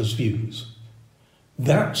each other's views.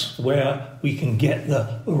 That's where we can get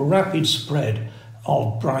the rapid spread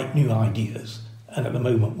of bright new ideas, and at the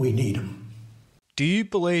moment we need them. Do you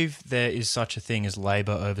believe there is such a thing as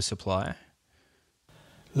labour oversupply?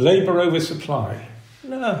 Labour oversupply?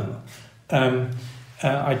 No,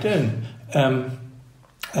 I don't.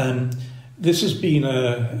 This has been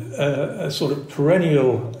a sort of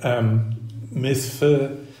perennial myth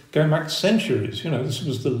for going back centuries. This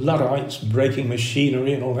was the Luddites breaking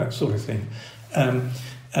machinery and all that sort of thing.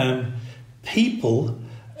 People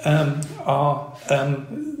are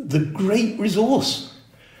the great resource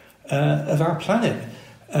of our planet.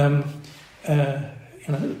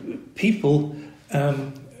 People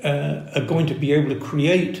are going to be able to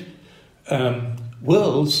create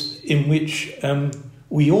worlds in which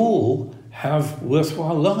we all have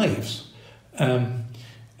worthwhile lives. And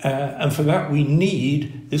for that we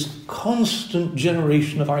need this constant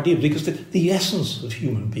generation of ideas, because the essence of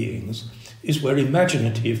human beings is we're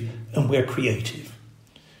imaginative and we're creative.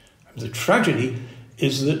 The tragedy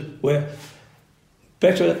is that we're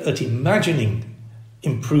better at imagining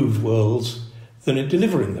improved worlds than at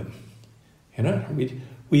delivering them.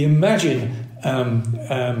 We imagine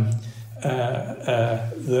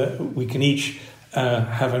that we can each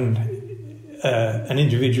have an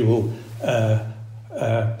individual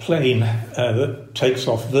plane that takes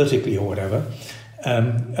off vertically or whatever,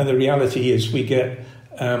 and the reality is we get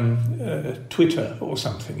Twitter or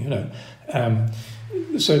something,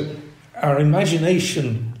 So our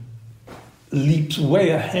imagination leaps way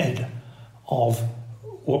ahead of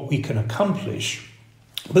what we can accomplish,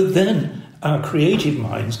 but then our creative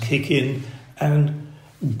minds kick in and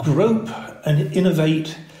grope and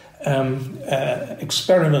innovate,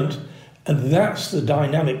 experiment, and that's the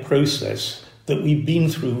dynamic process that we've been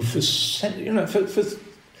through for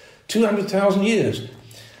 200,000 years.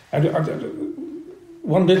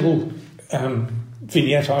 One little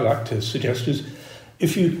vignette I like to suggest is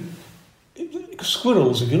if you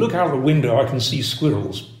look out the window, I can see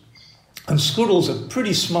squirrels. And squirrels are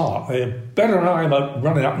pretty smart. They're better than I am at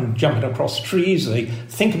running up and jumping across trees. They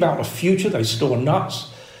think about the future. They store nuts.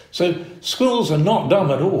 So squirrels are not dumb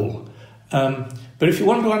at all. But if you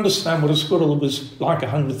want to understand what a squirrel was like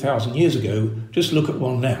 100,000 years ago, just look at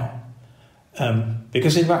one now.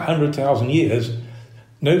 Because in that 100,000 years,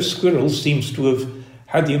 no squirrel seems to have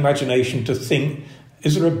had the imagination to think,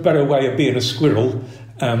 is there a better way of being a squirrel?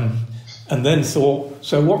 And then thought,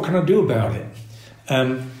 so what can I do about it?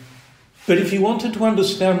 But if you wanted to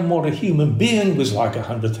understand what a human being was like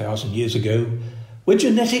 100,000 years ago, we're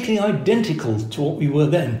genetically identical to what we were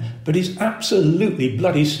then, but it's absolutely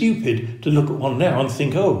bloody stupid to look at one now and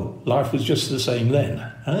think, oh, life was just the same then.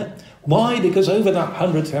 Right? Why? Because over that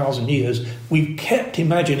 100,000 years, we've kept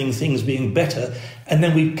imagining things being better, and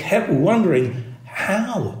then we've kept wondering,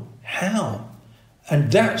 how?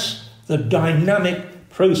 And that's the dynamic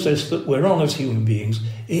process that we're on as human beings.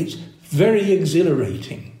 It's very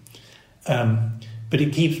exhilarating. but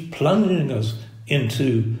it keeps plunging us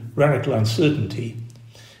into radical uncertainty.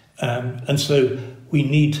 And so we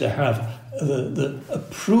need to have a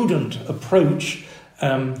prudent approach,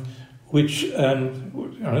 which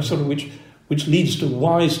leads to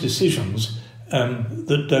wise decisions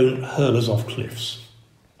that don't hurl us off cliffs.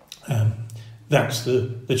 That's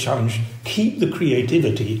the challenge. Keep the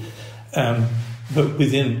creativity, but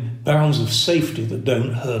within bounds of safety that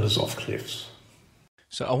don't hurl us off cliffs.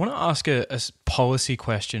 So I want to ask a policy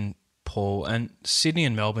question, Paul. And Sydney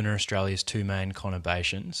and Melbourne are Australia's two main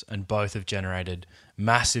conurbations, and both have generated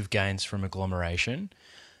massive gains from agglomeration.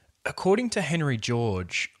 According to Henry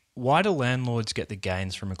George, why do landlords get the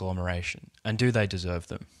gains from agglomeration, and do they deserve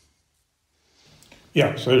them?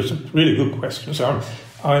 Yeah, so it's a really good question. So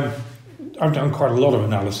I've done quite a lot of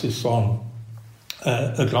analysis on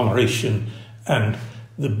agglomeration and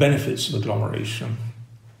the benefits of agglomeration.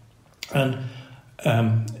 And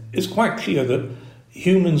it's quite clear that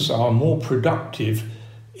humans are more productive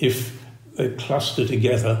if they cluster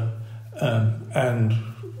together and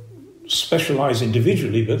specialise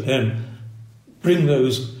individually, but then bring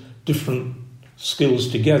those different skills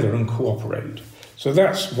together and cooperate. So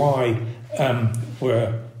that's why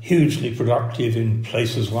we're hugely productive in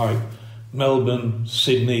places like Melbourne,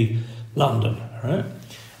 Sydney, London, right?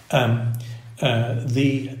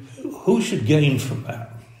 Who should gain from that?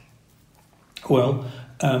 Well,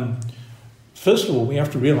 first of all, we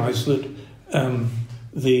have to realise that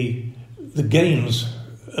the gains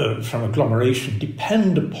from agglomeration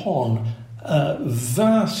depend upon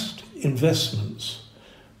vast investments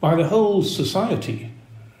by the whole society.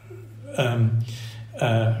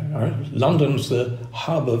 London's the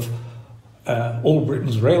hub of all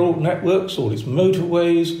Britain's rail networks, all its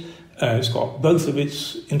motorways. It's got both of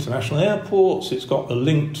its international airports. It's got a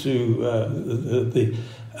link to the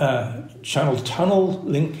Channel Tunnel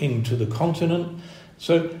linking to the continent.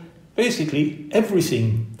 So basically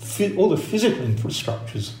everything, all the physical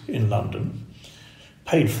infrastructures in London,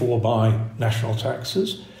 paid for by national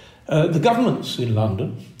taxes. The government's in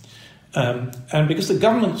London. And because the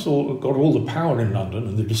government's got all the power in London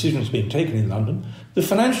and the decisions being taken in London, the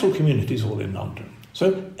financial community's all in London.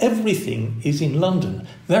 So everything is in London.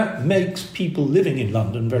 That makes people living in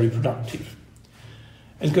London very productive.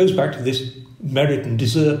 It goes back to this merit and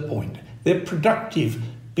desert point. They're productive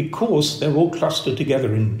because they're all clustered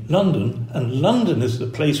together in London, and London is the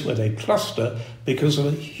place where they cluster because of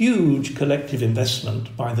a huge collective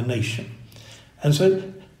investment by the nation. And so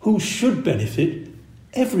who should benefit?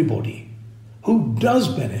 Everybody. Who does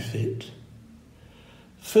benefit?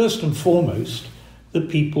 First and foremost, the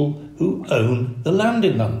people who own the land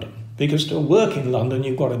in London. Because to work in London,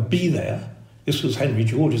 you've got to be there. This was Henry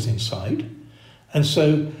George's insight. And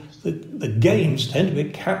so the gains tend to be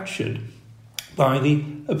captured by the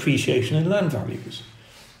appreciation in land values.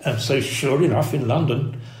 And so sure enough, in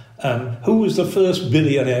London, who was the first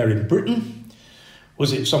billionaire in Britain?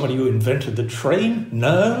 Was it somebody who invented the train?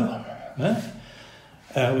 No.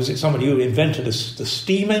 Was it somebody who invented the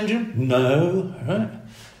steam engine? No.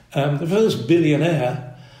 The first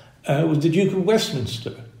billionaire was the Duke of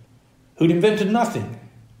Westminster, who'd invented nothing.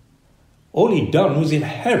 All he'd done was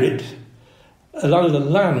inherit a lot of the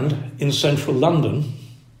land in central London.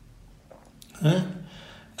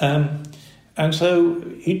 And so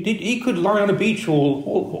he could lie on a beach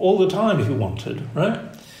all the time if he wanted, right?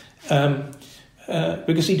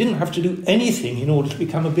 Because he didn't have to do anything in order to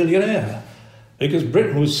become a billionaire. Because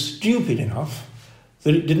Britain was stupid enough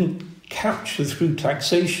that it didn't capture through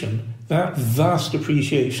taxation that vast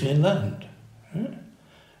appreciation in land. Right?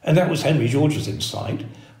 And that was Henry George's insight.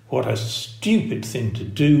 What a stupid thing to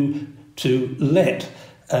do to let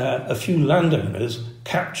a few landowners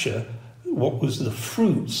capture what was the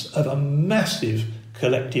fruits of a massive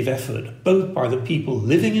collective effort, both by the people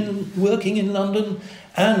living and working in London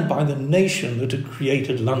and by the nation that had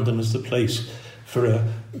created London as the place for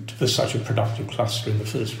such a productive cluster in the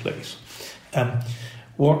first place.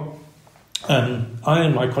 What I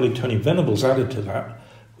and my colleague Tony Venables added to that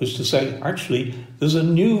was to say, actually, there's a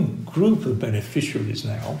new group of beneficiaries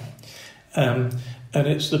now, and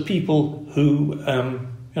it's the people who,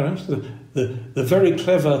 the very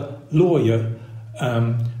clever lawyer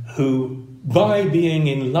who, by being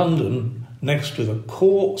in London next to the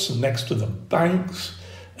courts and next to the banks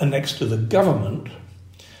and next to the government,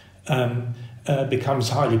 becomes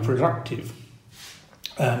highly productive.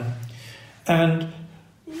 And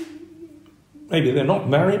maybe they're not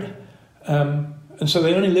married, and so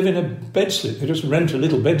they only live in a bedsit. They just rent a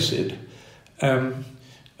little bedsit,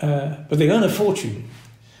 but they earn a fortune.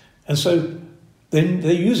 And so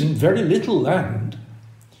they're using very little land,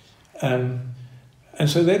 and And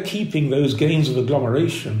so they're keeping those gains of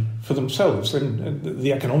agglomeration for themselves. And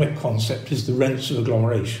the economic concept is the rents of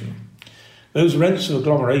agglomeration. Those rents of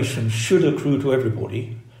agglomeration should accrue to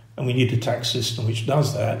everybody, and we need a tax system which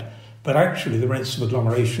does that. But actually the rents of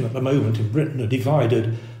agglomeration at the moment in Britain are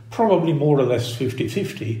divided probably more or less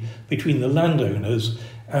 50-50 between the landowners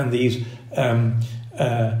and these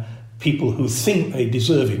people who think they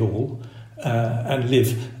deserve it all and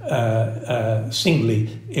live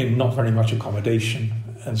singly in not very much accommodation,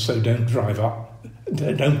 and so don't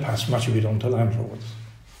pass much of it on to landlords.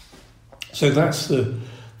 So that's the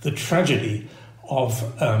tragedy of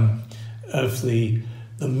the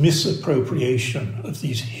misappropriation of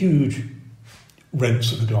these huge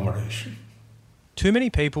rents of agglomeration. Too many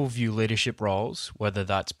people view leadership roles, whether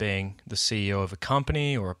that's being the CEO of a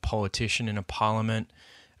company or a politician in a parliament,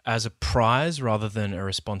 as a prize rather than a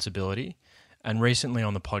responsibility. And recently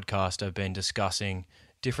on the podcast, I've been discussing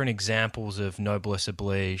different examples of noblesse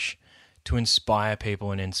oblige to inspire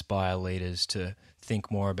people and inspire leaders to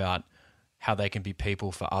think more about how they can be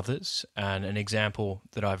people for others. And an example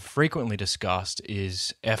that I've frequently discussed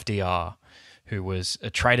is FDR, who was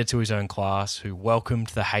a traitor to his own class, who welcomed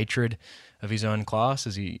the hatred of his own class,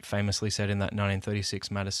 as he famously said in that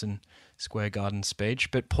 1936 Madison Square Garden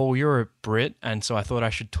speech. But Paul, you're a Brit, and so I thought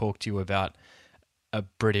I should talk to you about a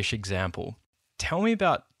British example. Tell me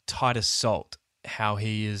about Titus Salt, how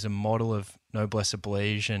he is a model of noblesse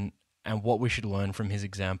oblige and what we should learn from his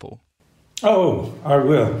example. Oh, I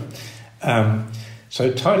will.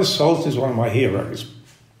 So Titus Salt is one of my heroes.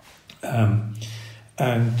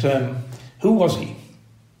 Who was he?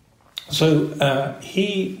 So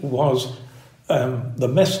he was the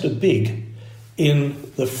Mester Big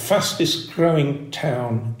in the fastest growing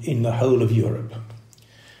town in the whole of Europe.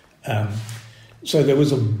 So there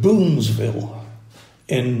was a Boomsville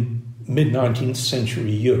in mid-19th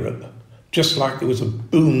century Europe, just like there was a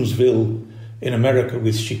Boomsville in America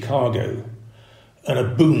with Chicago and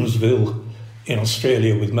a Boomsville in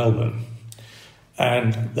Australia with Melbourne.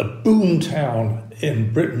 And the boom town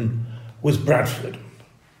in Britain was Bradford.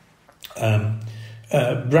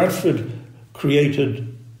 Bradford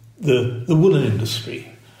created the woolen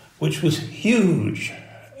industry, which was huge.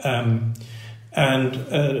 And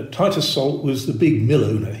Titus Salt was the big mill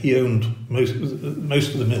owner. He owned most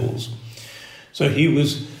of the mills. So he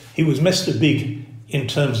was Mester Big in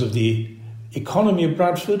terms of the economy of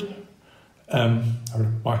Bradford.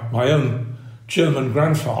 My own German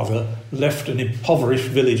grandfather left an impoverished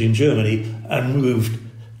village in Germany and moved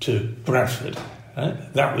to Bradford.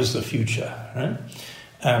 Right? That was the future. Right?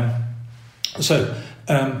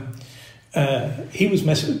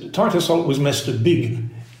 Titus Salt was Mester Big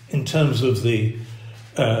in terms of the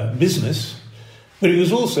business, but he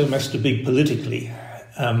was also Mester Big politically.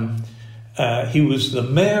 He was the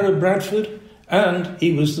mayor of Bradford, and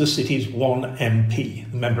he was the city's one MP,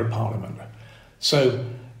 the Member of Parliament. So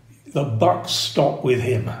the buck stopped with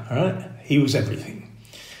him. Right? He was everything.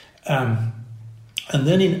 And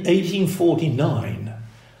then in 1849,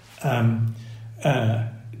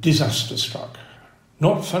 disaster struck.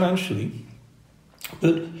 Not financially,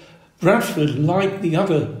 but Bradford, like the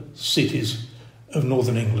other cities of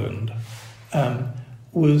northern England,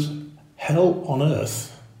 was hell on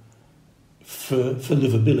earth for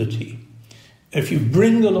livability. If you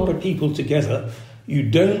bring a lot of people together, you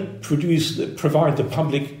don't provide the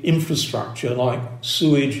public infrastructure like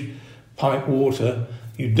sewage, pipe water,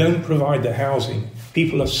 you don't provide the housing.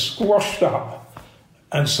 People are squashed up,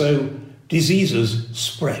 and so diseases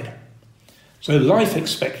spread. So life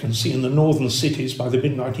expectancy in the northern cities by the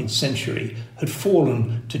mid-19th century had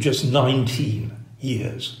fallen to just 19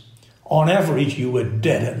 years. On average, you were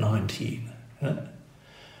dead at 19.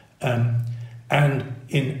 And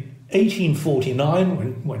in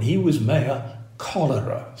 1849, when he was mayor,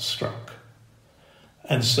 cholera struck.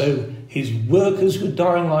 And so his workers were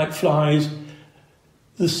dying like flies,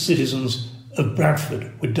 the citizens of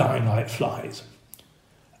Bradford were dying like flies.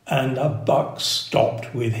 And a buck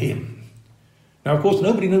stopped with him. Now, of course,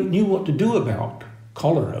 nobody knew what to do about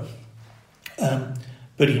cholera,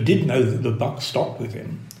 but he did know that the buck stopped with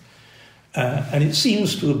him. And it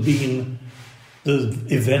seems to have been the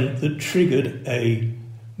event that triggered a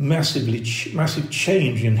massive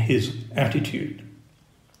change in his attitude.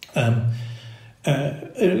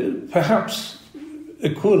 Perhaps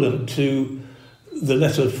equivalent to the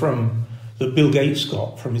letter that Bill Gates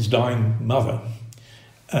got from his dying mother.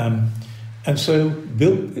 And so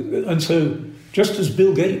just as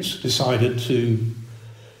Bill Gates decided to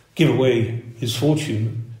give away his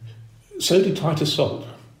fortune, so did Titus Salt.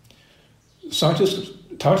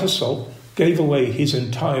 Titus Salt gave away his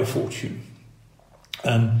entire fortune.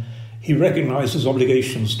 He recognised his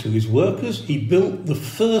obligations to his workers. He built the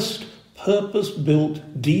first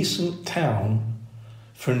purpose-built, decent town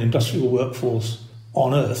for an industrial workforce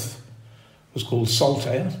on Earth. It was called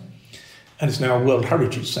Saltaire, and it's now a World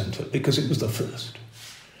Heritage Centre because it was the first.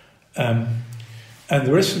 And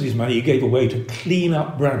the rest of his money he gave away to clean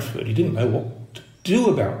up Bradford. He didn't know what to do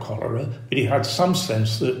about cholera, but he had some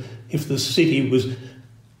sense that if the city was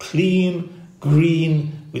clean,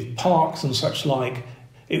 green, with parks and such like,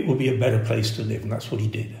 it would be a better place to live, and that's what he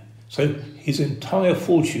did. So his entire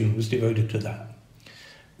fortune was devoted to that.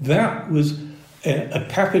 That was a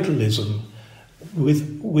capitalism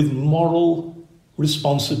with moral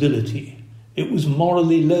responsibility. It was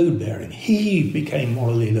morally load-bearing. He became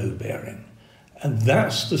morally load-bearing. And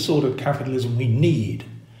that's the sort of capitalism we need.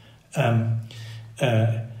 And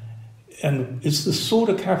it's the sort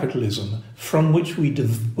of capitalism from which we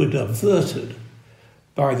were diverted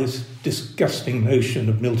by this disgusting notion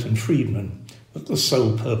of Milton Friedman that the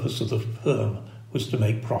sole purpose of the firm was to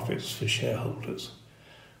make profits for shareholders.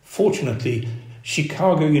 Fortunately,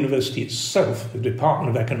 Chicago University itself, the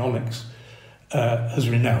Department of Economics, has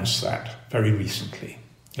renounced that very recently.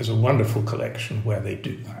 There's a wonderful collection where they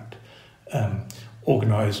do that,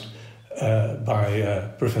 organised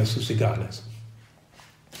by Professor Cigales.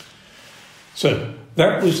 So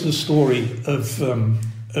that was the story of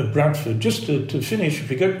Bradford. Just to finish, if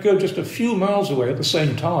we go just a few miles away at the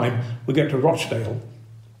same time, we get to Rochdale.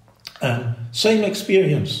 Same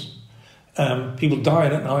experience. People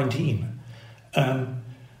dying at 19.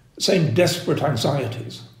 Same desperate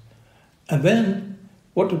anxieties. And then,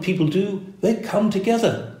 what do people do? They come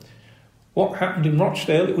together. What happened in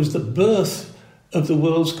Rochdale? It was the birth of the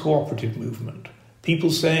world's cooperative movement. People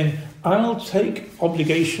saying, I'll take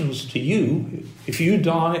obligations to you. If you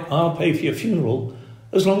die, I'll pay for your funeral,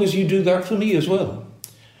 as long as you do that for me as well.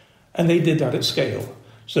 And they did that at scale.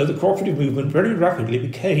 So the cooperative movement very rapidly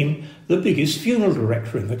became the biggest funeral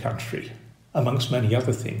director in the country, amongst many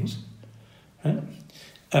other things.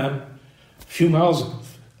 A few miles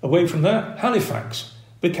away from that, Halifax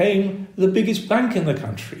became the biggest bank in the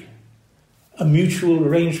country. A mutual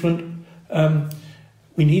arrangement,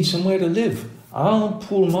 we need somewhere to live. I'll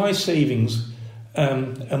pool my savings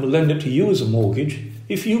and will lend it to you as a mortgage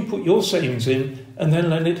if you put your savings in and then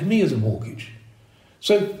lend it to me as a mortgage.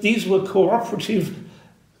 So these were cooperative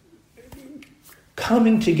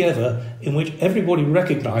coming together in which everybody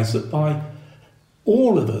recognised that by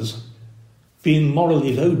all of us being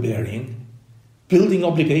morally load-bearing, building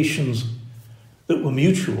obligations that were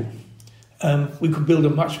mutual, we could build a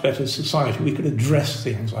much better society. We could address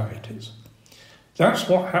the anxieties. That's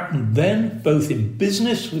what happened then, both in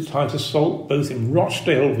business with Titus Salt, both in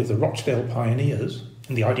Rochdale with the Rochdale pioneers,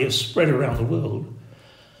 and the idea spread around the world.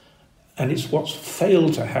 And it's what's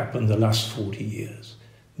failed to happen the last 40 years.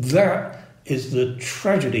 That is the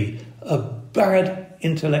tragedy of bad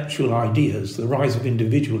intellectual ideas, the rise of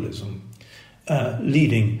individualism,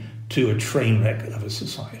 leading to a train wreck of a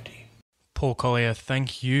society. Paul Collier,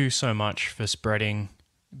 thank you so much for spreading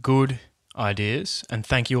good ideas, and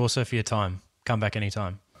thank you also for your time. Come back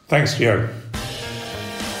anytime. Thanks, Joe.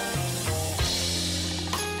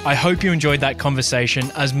 I hope you enjoyed that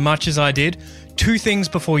conversation as much as I did. 2 things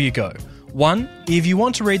before you go. 1, if you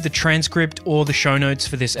want to read the transcript or the show notes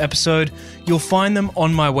for this episode, you'll find them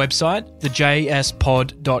on my website,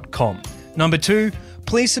 thejspod.com. Number 2,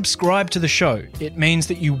 please subscribe to the show. It means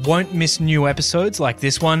that you won't miss new episodes like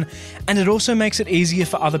this one, and it also makes it easier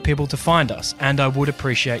for other people to find us, and I would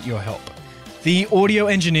appreciate your help. The audio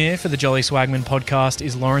engineer for the Jolly Swagman podcast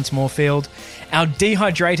is Lawrence Moorfield. Our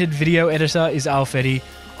dehydrated video editor is Al Fetty.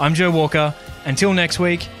 I'm Joe Walker. Until next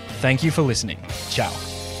week, thank you for listening. Ciao.